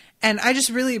enforced. And I just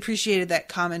really appreciated that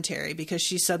commentary because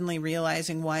she's suddenly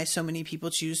realizing why so many people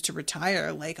choose to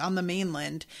retire, on the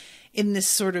mainland, in this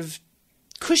sort of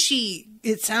cushy,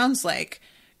 it sounds like,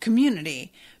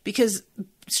 community. Because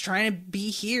it's trying to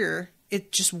be here,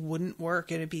 it just wouldn't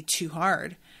work. It'd be too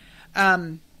hard.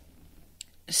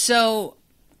 So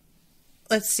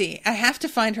let's see. I have to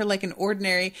find her like an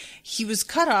ordinary. He was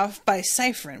cut off by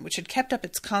Cyphrin, which had kept up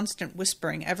its constant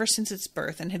whispering ever since its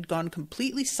birth and had gone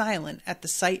completely silent at the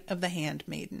sight of the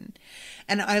Handmaiden.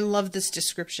 And I love this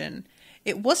description.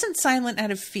 It wasn't silent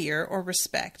out of fear or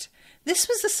respect. This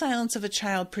was the silence of a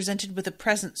child presented with a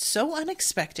present so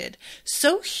unexpected,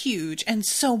 so huge, and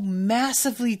so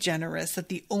massively generous that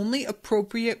the only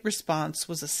appropriate response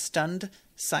was a stunned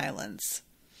silence.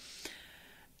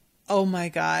 Oh my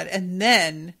God. And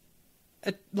then,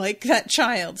 like that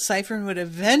child, Cyphern would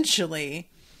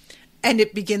eventually, and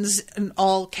it begins in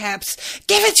all caps,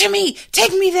 "Give it to me!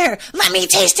 Take me there! Let me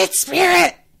taste its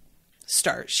spirit!"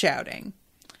 start shouting.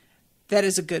 That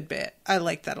is a good bit. I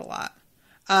like that a lot.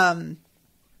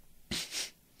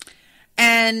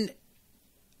 And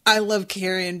I love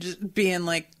Carrion just being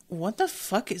like, what the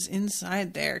fuck is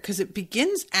inside there? Because it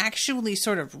begins actually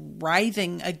sort of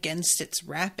writhing against its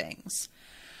wrappings.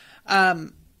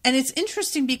 And it's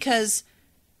interesting because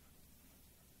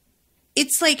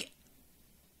it's like,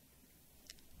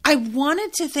 I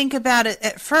wanted to think about it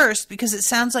at first because it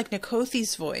sounds like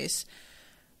Nikothi's voice,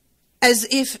 as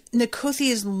if Nikothi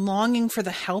is longing for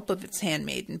the help of its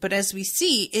handmaiden. But as we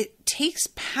see, it takes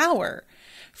power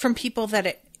from people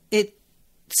that it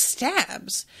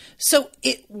stabs. So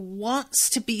it wants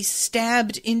to be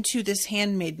stabbed into this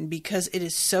handmaiden because it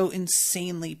is so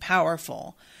insanely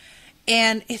powerful.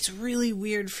 And it's really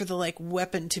weird for the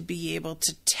weapon to be able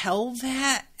to tell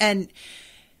that. And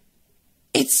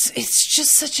it's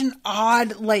just such an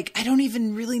odd, I don't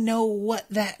even really know what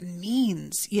that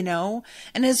means, you know?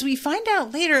 And as we find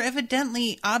out later,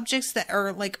 evidently objects that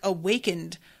are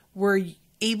awakened were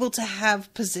able to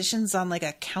have positions on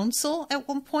a council at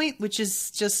one point, which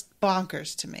is just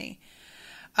bonkers to me.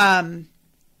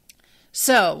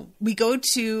 So we go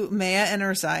to Meia and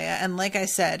Urziah, and like I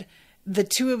said, the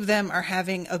two of them are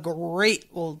having a great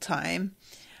old time.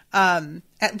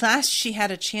 At last she had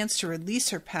a chance to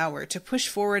release her power, to push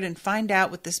forward and find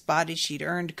out what this body she'd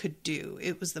earned could do.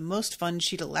 It was the most fun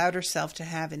she'd allowed herself to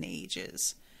have in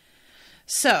ages.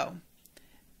 So,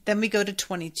 then we go to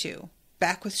 22,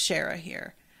 back with Shera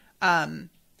here. And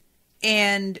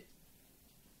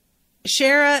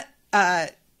Shera,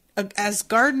 as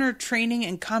Gardner training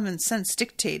and common sense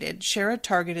dictated, Shera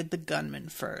targeted the gunman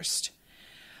first.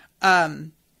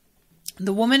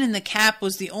 The woman in the cap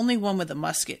was the only one with a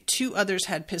musket. 2 others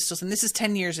had pistols, and this is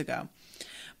 10 years ago.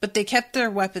 But they kept their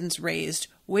weapons raised,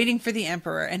 waiting for the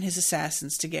Emperor and his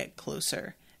assassins to get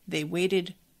closer. They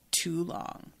waited too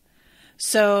long.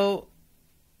 So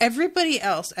everybody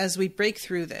else, as we break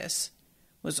through this,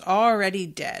 was already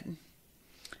dead.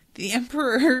 The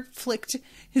Emperor flicked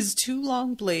his 2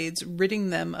 long blades, ridding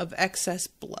them of excess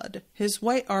blood. His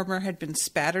white armor had been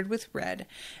spattered with red,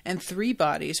 and 3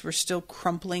 bodies were still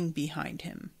crumpling behind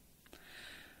him.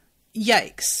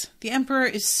 Yikes. The Emperor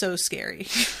is so scary.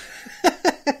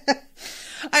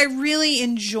 I really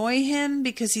enjoy him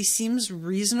because he seems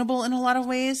reasonable in a lot of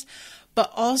ways,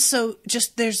 but also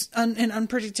just there's an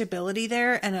unpredictability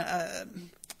there, and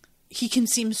he can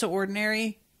seem so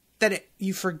ordinary that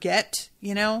you forget,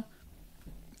 you know?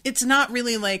 It's not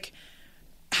really like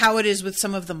how it is with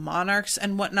some of the monarchs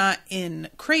and whatnot in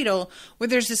Cradle, where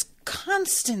there's this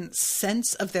constant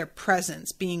sense of their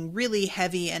presence being really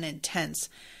heavy and intense.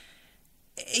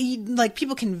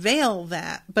 People can veil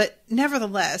that, but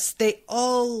nevertheless, they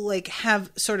all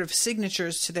have sort of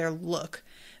signatures to their look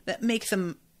that make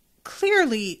them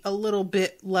clearly a little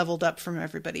bit leveled up from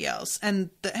everybody else. And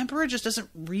the Emperor just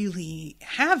doesn't really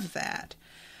have that.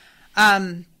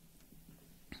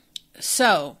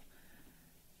 So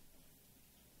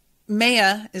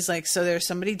Meia is so there's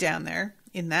somebody down there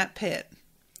in that pit.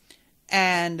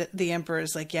 And the Emperor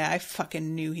is yeah, I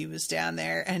fucking knew he was down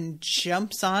there, and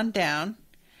jumps on down.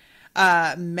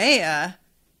 Meia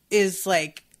is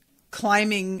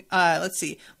climbing, let's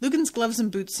see. Lucan's gloves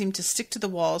and boots seemed to stick to the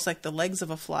walls like the legs of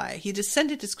a fly. He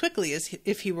descended as quickly as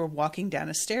if he were walking down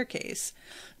a staircase.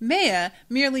 Meia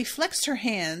merely flexed her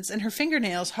hands, and her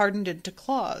fingernails hardened into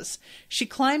claws. She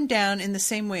climbed down in the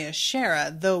same way as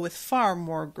Shera, though with far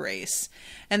more grace.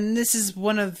 And this is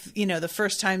one of, the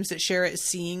first times that Shera is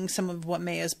seeing some of what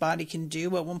Meia's body can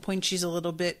do. At one point, she's a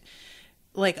little bit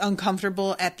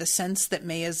uncomfortable at the sense that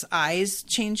Meia's eyes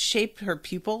change shape, her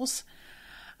pupils.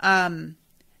 And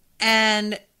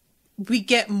we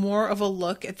get more of a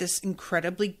look at this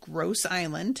incredibly gross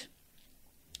island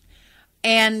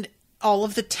and all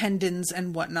of the tendons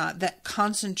and whatnot that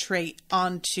concentrate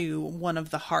onto one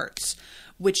of the hearts,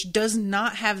 which does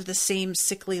not have the same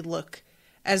sickly look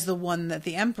as the one that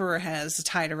the Emperor has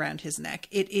tied around his neck.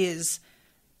 It is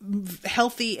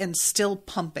healthy and still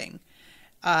pumping.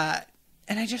 And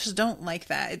I just don't like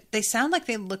that. They sound like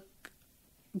they look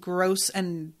gross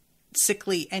and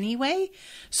sickly anyway.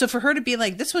 So for her to be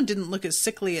this one didn't look as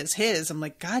sickly as his, I'm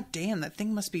God damn, that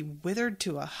thing must be withered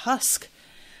to a husk.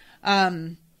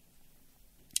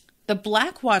 The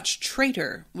Black Watch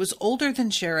traitor was older than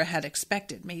Shera had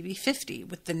expected, maybe 50,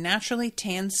 with the naturally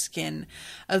tanned skin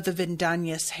of the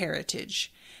Vendanyas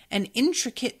heritage. An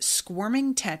intricate,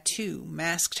 squirming tattoo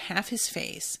masked half his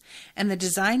face, and the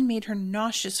design made her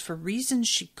nauseous for reasons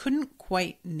she couldn't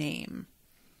quite name.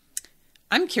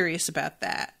 I'm curious about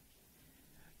that.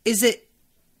 Is it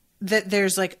that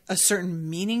there's like a certain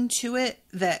meaning to it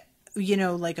that, you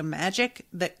know, like a magic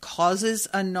that causes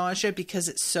a nausea because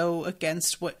it's so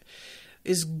against what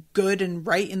is good and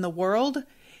right in the world?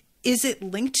 Is it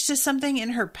linked to something in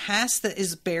her past that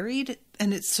is buried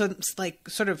and it's like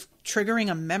sort of triggering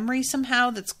a memory somehow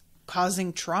that's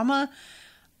causing trauma?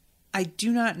 I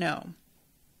do not know.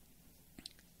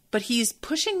 But he's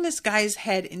pushing this guy's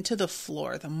head into the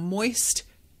floor, the moist,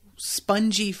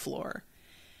 spongy floor.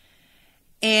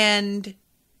 And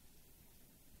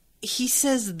he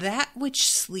says, "That which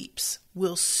sleeps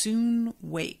will soon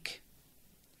wake."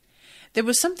 There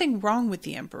was something wrong with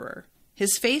the Emperor.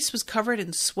 His face was covered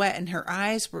in sweat, and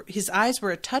his eyes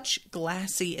were a touch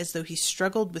glassy, as though he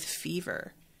struggled with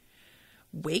fever.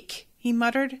 "Wake?" he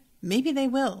muttered. "Maybe they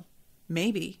will.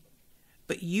 Maybe.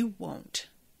 But you won't."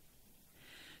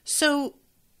 So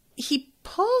he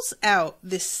pulls out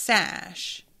this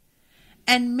sash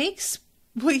and makes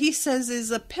what he says is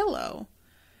a pillow.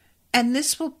 "And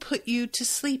this will put you to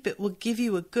sleep. It will give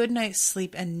you a good night's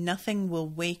sleep, and nothing will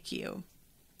wake you.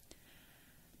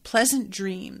 Pleasant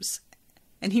dreams."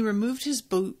 And he removed his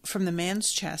boot from the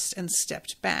man's chest and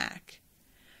stepped back.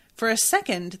 For a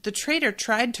second, the traitor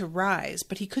tried to rise,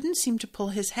 but he couldn't seem to pull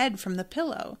his head from the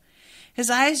pillow.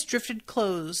 His eyes drifted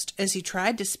closed as he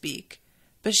tried to speak,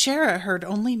 but Shera heard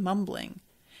only mumbling.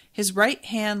 His right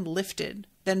hand lifted,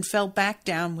 then fell back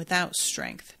down without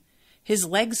strength. His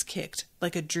legs kicked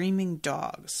like a dreaming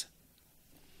dog's.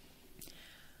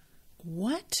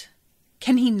 What?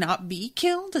 Can he not be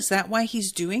killed? Is that why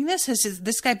he's doing this? Has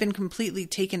this guy been completely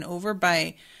taken over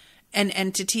by an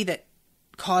entity that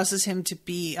causes him to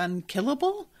be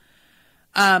unkillable?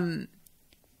 Meia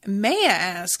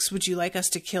asks, "Would you like us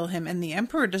to kill him?" And the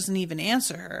Emperor doesn't even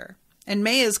answer her. And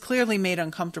Meia is clearly made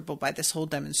uncomfortable by this whole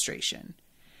demonstration.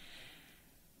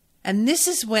 And this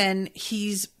is when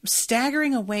he's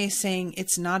staggering away saying,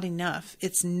 "It's not enough.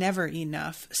 It's never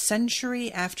enough.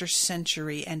 Century after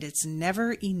century, and it's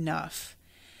never enough."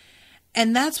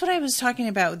 And that's what I was talking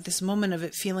about with this moment of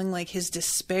it feeling like his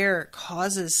despair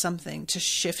causes something to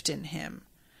shift in him.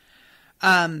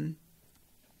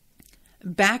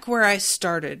 "Back where I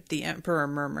started," the Emperor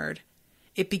murmured.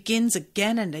 "It begins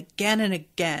again and again and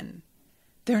again.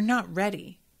 They're not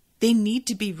ready. They need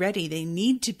to be ready. They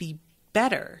need to be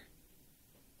better.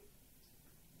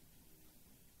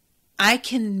 I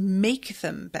can make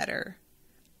them better.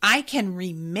 I can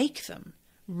remake them,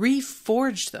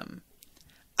 reforge them.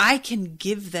 I can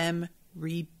give them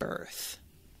rebirth."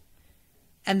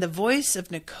 And the voice of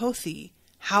Nikothi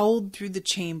howled through the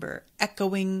chamber,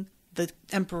 echoing the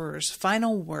Emperor's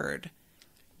final word,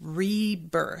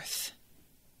 rebirth.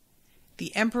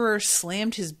 The Emperor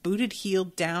slammed his booted heel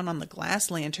down on the glass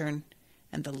lantern,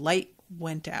 and the light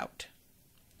went out.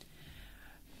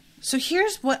 So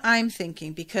here's what I'm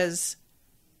thinking, because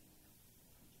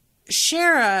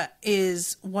Shera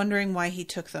is wondering why he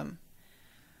took them.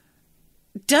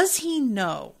 Does he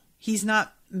know? He's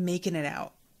not making it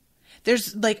out.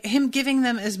 There's like him giving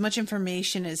them as much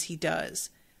information as he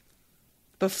does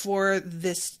before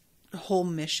this whole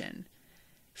mission.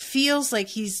 Feels like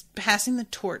he's passing the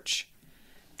torch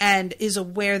and is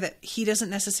aware that he doesn't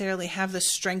necessarily have the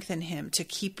strength in him to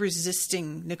keep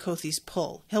resisting Nikothi's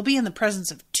pull. He'll be in the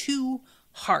presence of two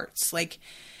hearts, like,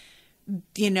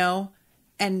 you know,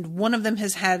 and one of them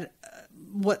has had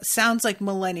what sounds like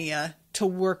millennia to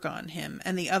work on him,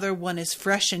 and the other one is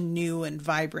fresh and new and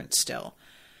vibrant still.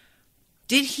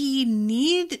 Did he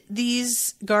need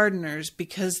these gardeners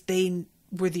because they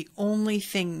were the only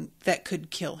thing that could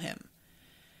kill him?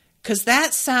 Because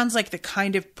that sounds like the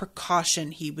kind of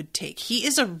precaution he would take. He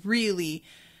is a really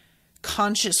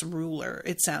conscious ruler,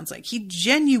 it sounds like. He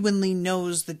genuinely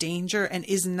knows the danger and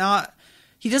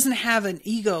he doesn't have an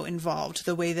ego involved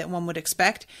the way that one would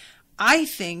expect. I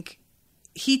think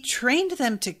he trained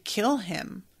them to kill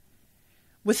him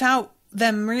without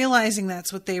them realizing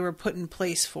that's what they were put in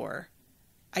place for.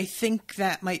 I think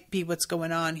that might be what's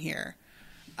going on here.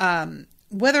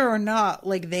 Whether or not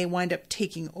like they wind up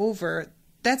taking over,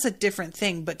 that's a different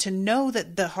thing. But to know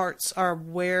that the hearts are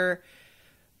where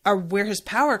his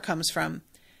power comes from,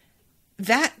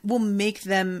 that will make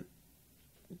them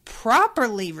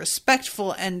properly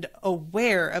respectful and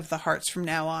aware of the hearts from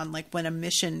now on. Like when a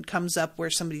mission comes up where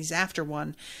somebody's after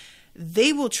one,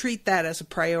 they will treat that as a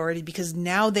priority because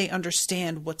now they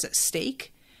understand what's at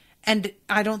stake And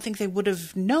I don't think they would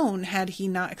have known had he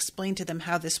not explained to them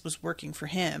how this was working for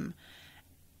him.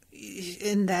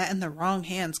 In the wrong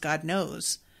hands, God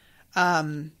knows.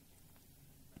 Yeah,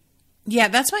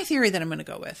 that's my theory that I'm going to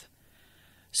go with.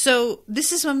 So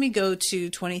this is when we go to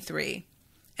 23.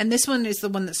 And this one is the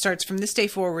one that starts, from this day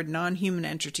forward, non-human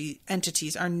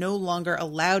entities are no longer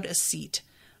allowed a seat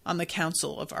on the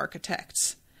Council of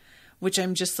Architects. Which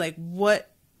I'm just like, what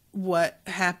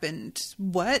happened?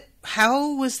 What?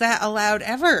 How was that allowed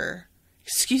ever?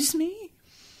 Excuse me?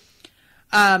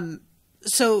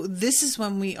 So this is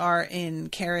when we are in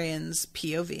Carrion's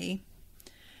POV.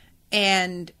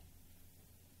 And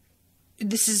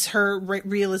this is her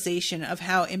realization of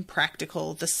how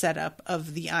impractical the setup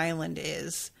of the island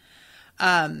is.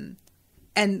 And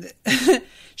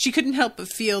she couldn't help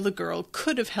but feel the girl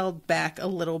could have held back a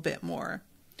little bit more.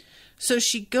 So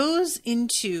she goes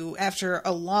into, after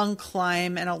a long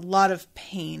climb and a lot of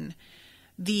pain,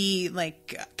 the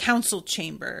council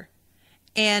chamber.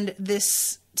 And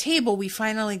this table, we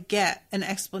finally get an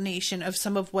explanation of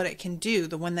some of what it can do.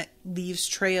 The one that leaves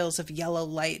trails of yellow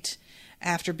light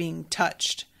after being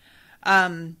touched.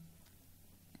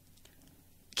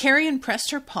 Carrion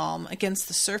pressed her palm against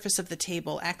the surface of the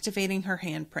table, activating her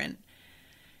handprint.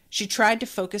 She tried to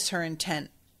focus her intent,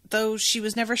 though she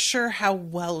was never sure how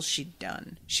well she'd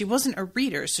done. She wasn't a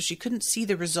reader, so she couldn't see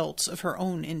the results of her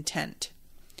own intent.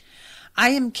 I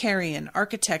am Carrion,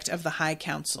 architect of the High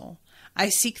Council. I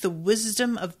seek the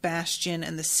wisdom of Bastion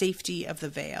and the safety of the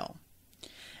Veil.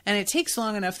 And it takes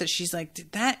long enough that she's like,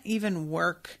 did that even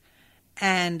work?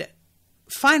 And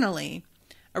finally,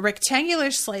 a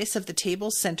rectangular slice of the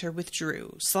table's center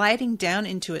withdrew, sliding down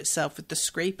into itself with the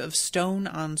scrape of stone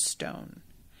on stone.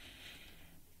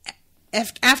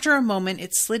 After a moment,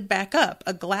 it slid back up.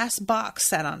 A glass box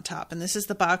sat on top. And this is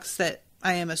the box that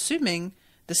I am assuming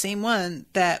the same one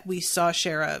that we saw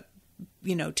Shera,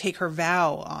 take her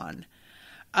vow on.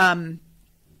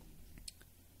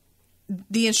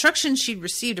 The instructions she'd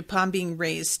received upon being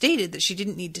raised stated that she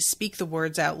didn't need to speak the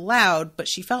words out loud, but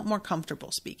she felt more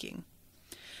comfortable speaking.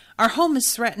 Our home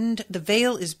is threatened. The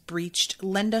veil is breached.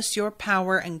 Lend us your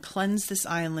power and cleanse this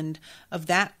island of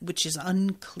that which is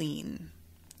unclean.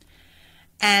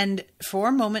 And for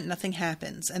a moment, nothing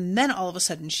happens. And then all of a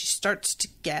sudden, she starts to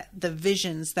get the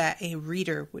visions that a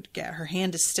reader would get. Her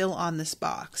hand is still on this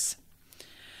box.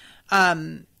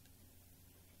 The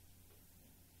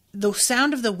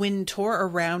sound of the wind tore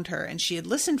around her, and she had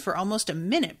listened for almost a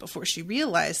minute before she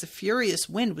realized the furious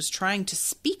wind was trying to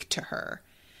speak to her.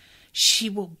 She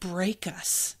will break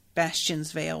us,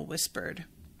 Bastion's veil whispered.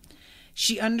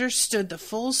 She understood the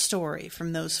full story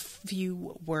from those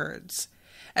few words.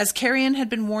 As Carrion had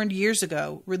been warned years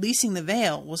ago, releasing the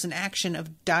veil was an action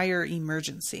of dire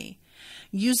emergency.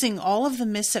 Using all of the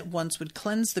mists at once would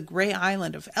cleanse the Grey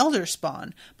Island of elder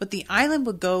spawn, but the island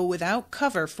would go without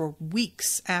cover for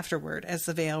weeks afterward as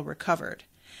the veil recovered.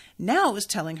 Now it was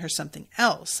telling her something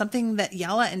else, something that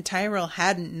Yala and Tyrell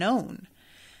hadn't known.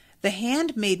 The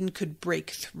Handmaiden could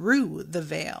break through the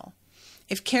veil.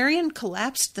 If Carrion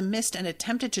collapsed the mist and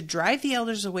attempted to drive the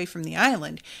elders away from the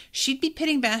island, she'd be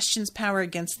pitting Bastion's power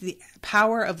against the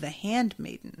power of the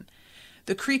Handmaiden.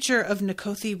 The creature of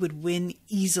Nkothi would win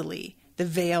easily. The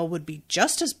veil would be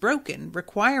just as broken,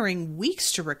 requiring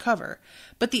weeks to recover,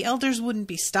 but the elders wouldn't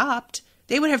be stopped.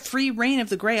 They would have free reign of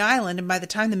the Grey Island, and by the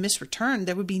time the mist returned,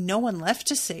 there would be no one left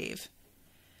to save.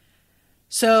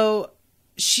 So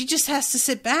she just has to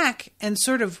sit back and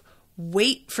sort of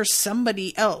wait for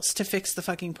somebody else to fix the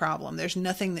fucking problem. There's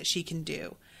nothing that she can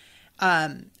do.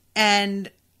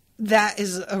 And that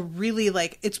is a really,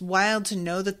 it's wild to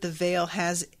know that the veil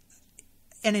has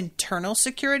an internal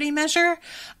security measure.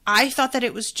 I thought that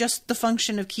it was just the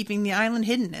function of keeping the island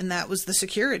hidden, and that was the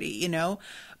security,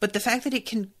 But the fact that it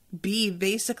can be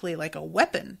basically like a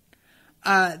weapon,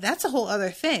 that's a whole other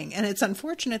thing. And it's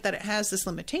unfortunate that it has this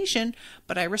limitation,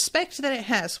 but I respect that it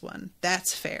has one.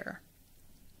 That's fair.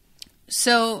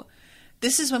 So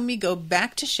this is when we go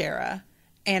back to Shera,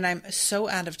 and I'm so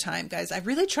out of time, guys. I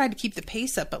really tried to keep the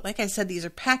pace up, but like I said, these are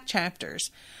packed chapters.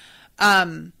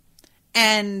 And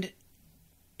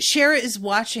Shera is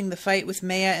watching the fight with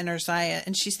Meia and Urziah,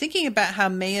 and she's thinking about how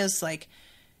Meia's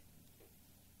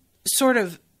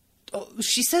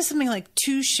she says something like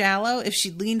too shallow. If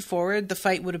she'd leaned forward, the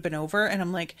fight would have been over. And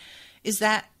I'm like, is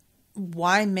that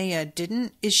why Meia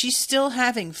didn't? Is she still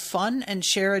having fun and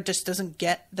Shera just doesn't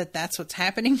get that that's what's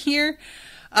happening here?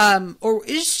 Or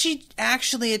is she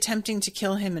actually attempting to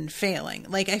kill him and failing?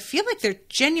 I feel like they're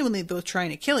genuinely both trying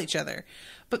to kill each other.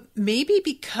 But maybe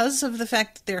because of the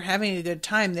fact that they're having a good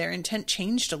time, their intent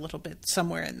changed a little bit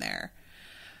somewhere in there.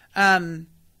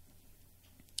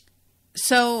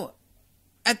 So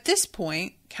at this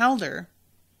point, Calder,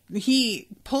 he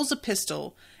pulls a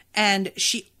pistol and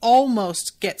she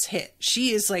almost gets hit.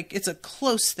 She is like, it's a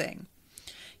close thing.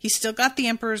 He's still got the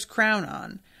Emperor's crown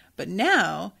on, but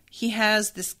now he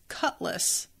has this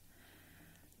cutlass,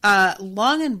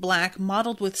 long and black,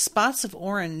 mottled with spots of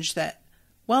orange that,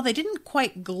 well, they didn't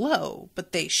quite glow,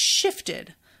 but they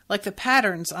shifted like the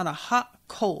patterns on a hot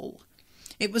coal.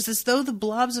 It was as though the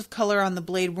blobs of color on the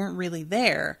blade weren't really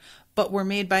there, but were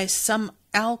made by some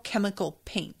alchemical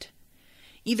paint.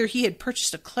 Either he had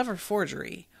purchased a clever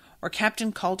forgery, or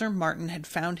Captain Calder Martin had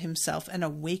found himself an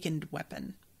awakened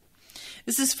weapon.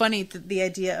 This is funny, the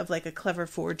idea of like a clever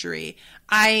forgery.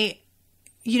 It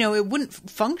wouldn't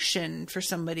function for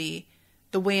somebody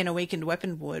the way an awakened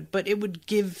weapon would, but it would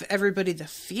give everybody the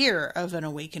fear of an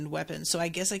awakened weapon. So I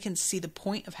guess I can see the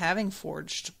point of having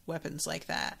forged weapons like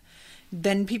that.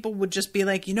 Then people would just be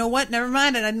like, you know what? Never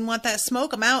mind. I didn't want that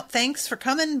smoke. I'm out. Thanks for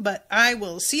coming, but I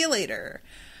will see you later.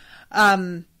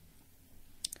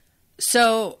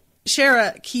 So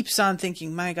Shera keeps on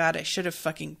thinking, my God, I should have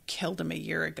fucking killed him a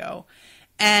year ago.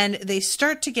 And they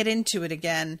start to get into it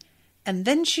again. And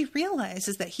then she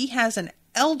realizes that he has an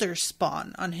elder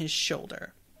spawn on his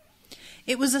shoulder.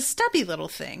 It was a stubby little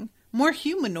thing, more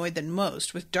humanoid than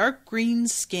most, with dark green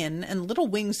skin and little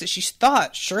wings that she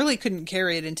thought surely couldn't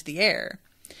carry it into the air.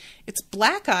 Its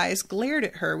black eyes glared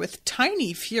at her with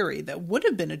tiny fury that would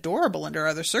have been adorable under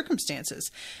other circumstances,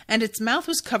 and its mouth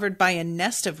was covered by a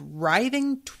nest of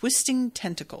writhing, twisting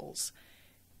tentacles.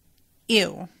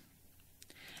 Ew.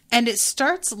 And it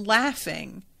starts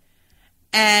laughing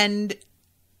and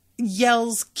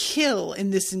yells kill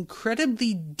in this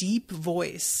incredibly deep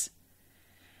voice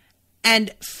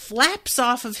and flaps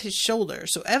off of his shoulder.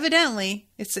 So evidently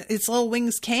its little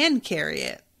wings can carry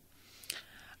it.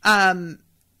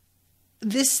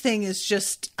 This thing is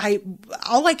just,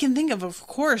 all I can think of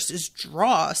course, is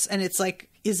Dross. And it's like,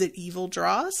 is it evil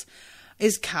Dross?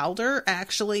 Is Calder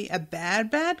actually a bad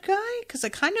guy? Because I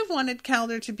kind of wanted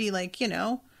Calder to be like,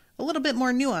 a little bit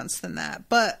more nuanced than that.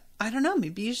 But I don't know,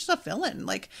 maybe he's just a villain.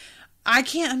 Like, I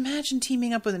can't imagine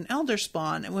teaming up with an elder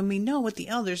spawn when we know what the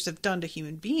elders have done to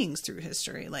human beings through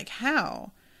history. Like,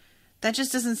 how? That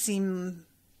just doesn't seem...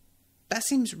 That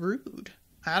seems rude.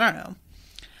 I don't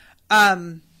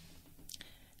know.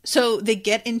 So they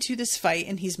get into this fight,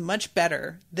 and he's much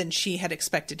better than she had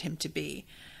expected him to be.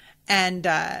 And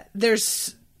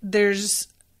there's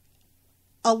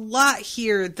a lot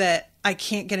here that I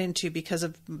can't get into because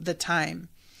of the time.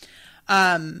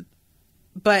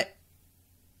 But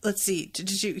let's see.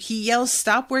 He yells,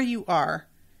 "Stop where you are."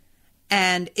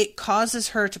 And it causes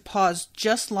her to pause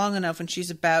just long enough when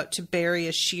she's about to bury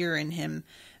a shear in him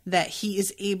that he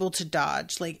is able to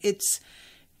dodge. Like,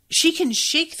 she can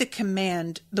shake the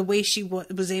command the way she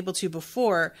was able to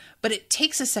before, but it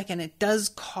takes a second. It does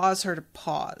cause her to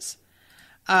pause.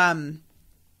 And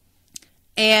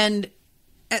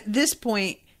at this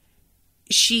point,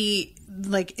 she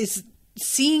is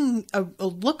seeing a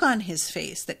look on his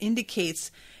face that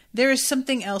indicates there is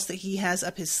something else that he has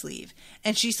up his sleeve.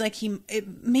 And she's like,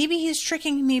 maybe he's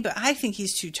tricking me, but I think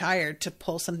he's too tired to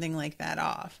pull something like that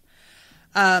off.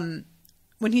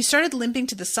 When he started limping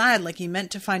to the side like he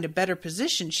meant to find a better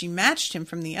position, she matched him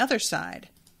from the other side.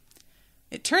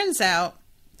 It turns out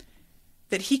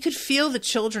that he could feel the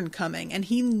children coming, and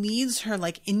he leads her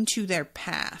into their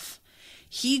path.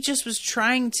 He just was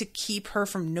trying to keep her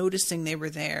from noticing they were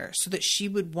there so that she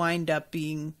would wind up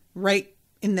being right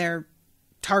in their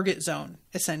target zone,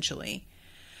 essentially.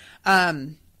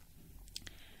 And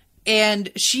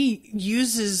she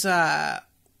uses a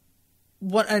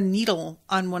needle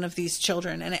on one of these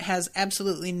children, and it has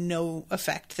absolutely no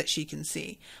effect that she can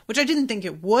see, which I didn't think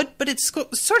it would, but it's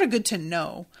sort of good to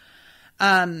know.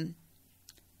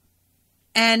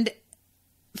 And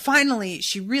finally,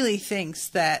 she really thinks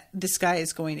that this guy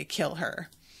is going to kill her.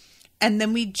 And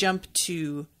then we jump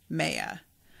to Meia.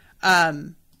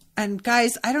 And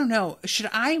guys, I don't know. Should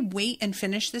I wait and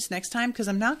finish this next time? Because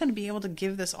I'm not going to be able to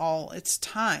give this all its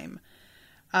time.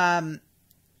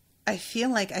 I feel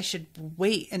like I should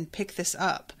wait and pick this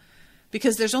up.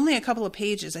 Because there's only a couple of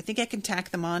pages. I think I can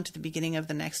tack them on to the beginning of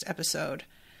the next episode.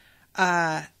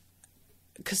 Because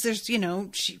there's,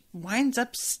 she winds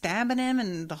up stabbing him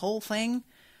and the whole thing.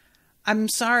 I'm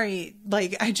sorry.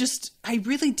 I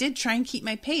really did try and keep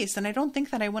my pace. And I don't think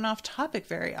that I went off topic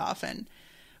very often.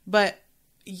 But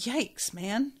yikes,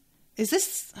 man. Is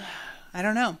this... I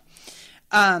don't know.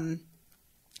 And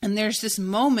there's this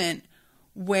moment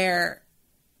where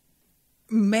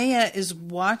Meia is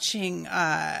watching...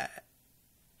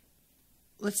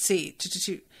 let's see.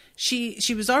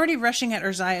 She was already rushing at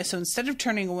Urziah, so instead of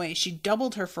turning away, she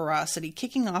doubled her ferocity,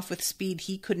 kicking off with speed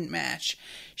he couldn't match.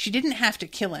 She didn't have to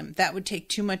kill him. That would take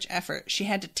too much effort. She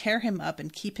had to tear him up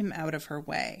and keep him out of her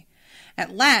way.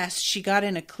 At last, she got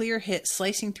in a clear hit,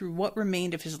 slicing through what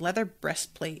remained of his leather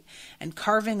breastplate and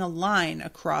carving a line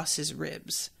across his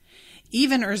ribs.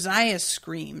 Even Urziah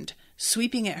screamed,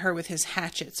 sweeping at her with his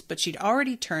hatchets, but she'd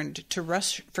already turned to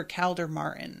rush for Calder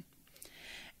Martin.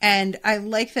 And I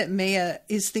like that Meia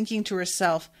is thinking to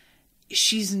herself,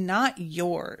 she's not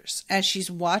yours, as she's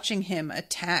watching him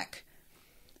attack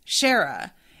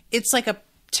Shera. It's like a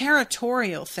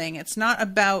territorial thing. It's not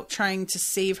about trying to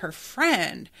save her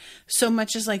friend so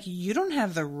much as like, you don't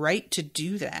have the right to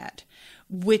do that,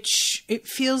 which it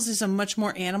feels is a much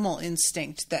more animal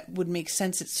instinct that would make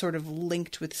sense. It's sort of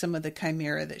linked with some of the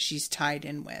chimera that she's tied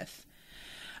in with.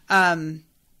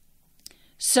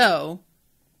 So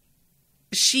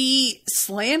she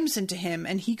slams into him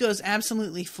and he goes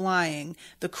absolutely flying.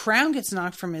 The crown gets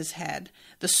knocked from his head.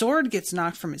 The sword gets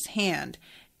knocked from his hand.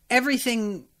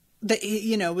 Everything that,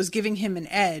 was giving him an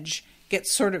edge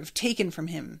gets sort of taken from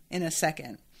him in a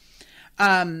second.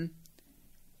 And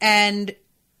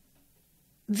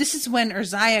this is when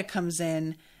Urziah comes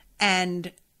in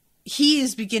and he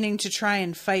is beginning to try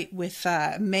and fight with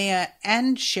Meia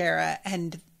and Shera,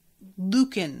 and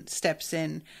Lucan steps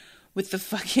in with the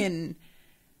fucking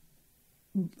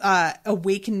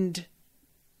awakened,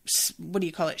 what do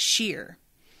you call it, shear.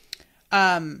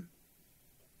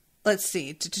 Let's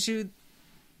see.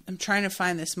 I'm trying to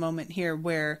find this moment here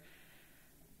where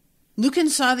Lucan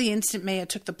saw the instant Meia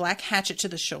took the black hatchet to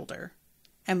the shoulder,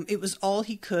 and it was all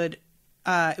he could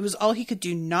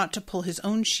do not to pull his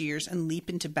own shears and leap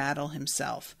into battle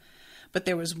himself. But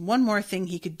there was one more thing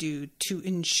he could do to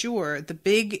ensure the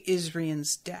big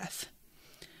Isrian's death.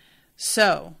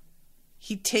 So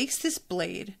he takes this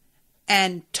blade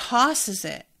and tosses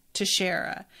it to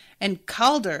Shera, and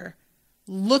Calder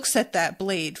looks at that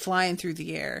blade flying through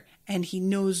the air, and he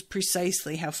knows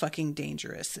precisely how fucking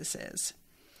dangerous this is.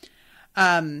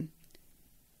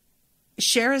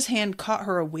 Shera's hand caught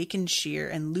her awakened shear,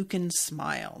 and Lucan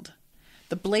smiled.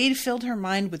 The blade filled her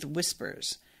mind with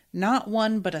whispers, not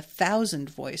one but 1,000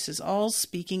 voices, all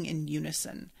speaking in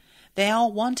unison. They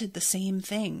all wanted the same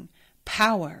thing.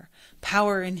 Power.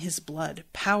 Power in his blood.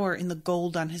 Power in the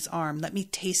gold on his arm. Let me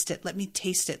taste it. Let me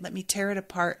taste it. Let me tear it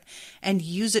apart and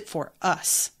use it for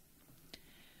us.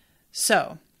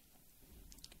 So,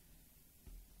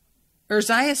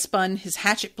 Urziah spun, his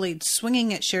hatchet blade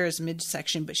swinging at Shera's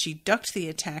midsection, but she ducked the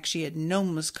attack she had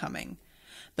known was coming.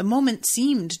 The moment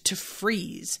seemed to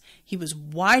freeze. He was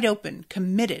wide open,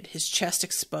 committed, his chest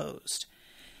exposed.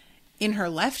 In her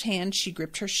left hand, she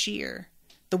gripped her shear,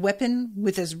 the weapon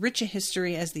with as rich a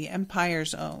history as the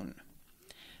Empire's own.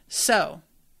 So,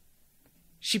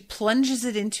 she plunges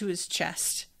it into his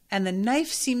chest, and the knife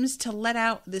seems to let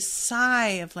out this sigh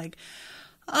of like,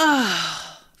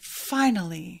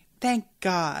 finally, thank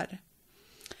God.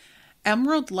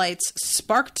 Emerald lights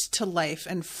sparked to life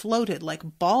and floated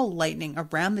like ball lightning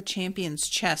around the champion's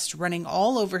chest, running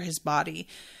all over his body.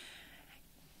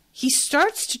 He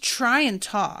starts to try and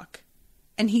talk,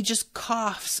 and he just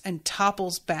coughs and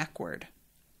topples backward.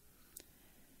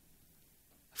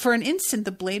 For an instant,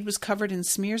 the blade was covered in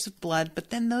smears of blood, but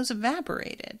then those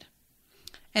evaporated.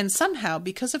 And somehow,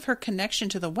 because of her connection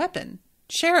to the weapon,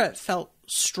 Shera felt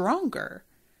stronger.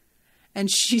 And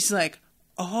she's like,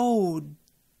 oh,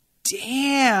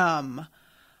 damn.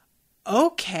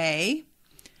 Okay.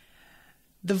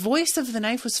 The voice of the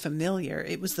knife was familiar.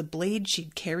 It was the blade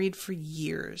she'd carried for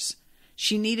years.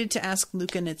 She needed to ask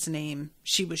Lucan its name.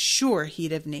 She was sure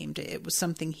he'd have named it. It was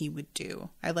something he would do.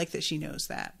 I like that she knows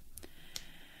that.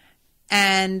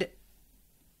 And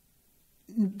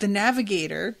the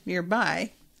navigator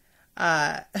nearby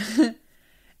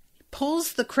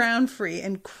pulls the crown free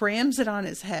and crams it on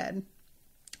his head.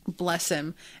 Bless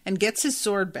him. And gets his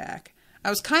sword back.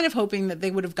 I was kind of hoping that they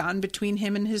would have gotten between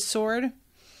him and his sword.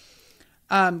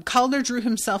 Calder drew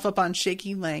himself up on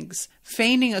shaky legs,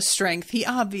 feigning a strength he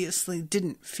obviously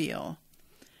didn't feel.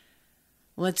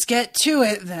 "Let's get to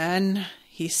it, then,"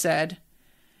 he said.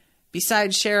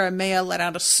 Beside Shera, Meia let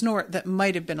out a snort that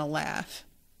might have been a laugh.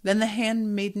 Then the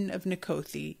Handmaiden of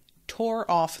Nikothi tore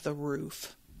off the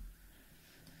roof.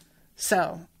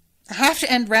 So, I have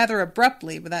to end rather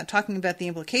abruptly without talking about the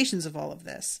implications of all of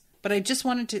this, but I just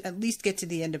wanted to at least get to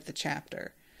the end of the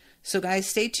chapter. So guys,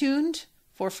 stay tuned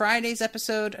for Friday's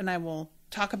episode, and I will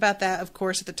talk about that, of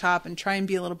course, at the top and try and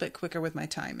be a little bit quicker with my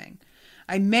timing.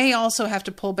 I may also have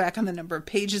to pull back on the number of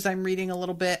pages I'm reading a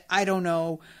little bit. I don't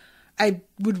know. I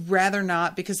would rather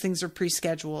not because things are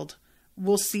pre-scheduled.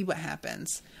 we'll see what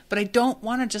happens. But I don't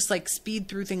want to just like speed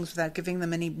through things without giving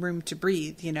them any room to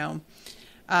breathe, you know.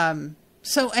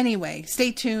 So anyway,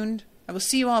 stay tuned. I will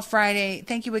see you all Friday.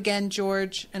 Thank you again,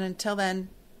 George. And until then,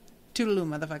 toodaloo,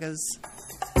 motherfuckers.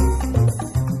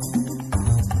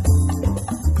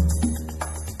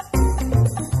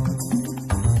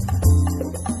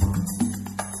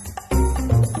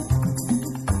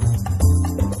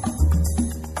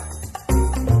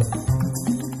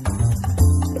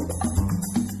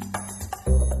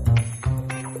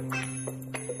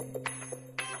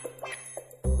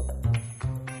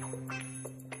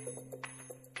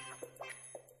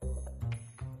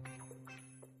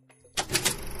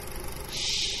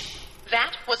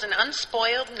 That was an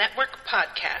Unspoiled Network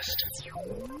podcast.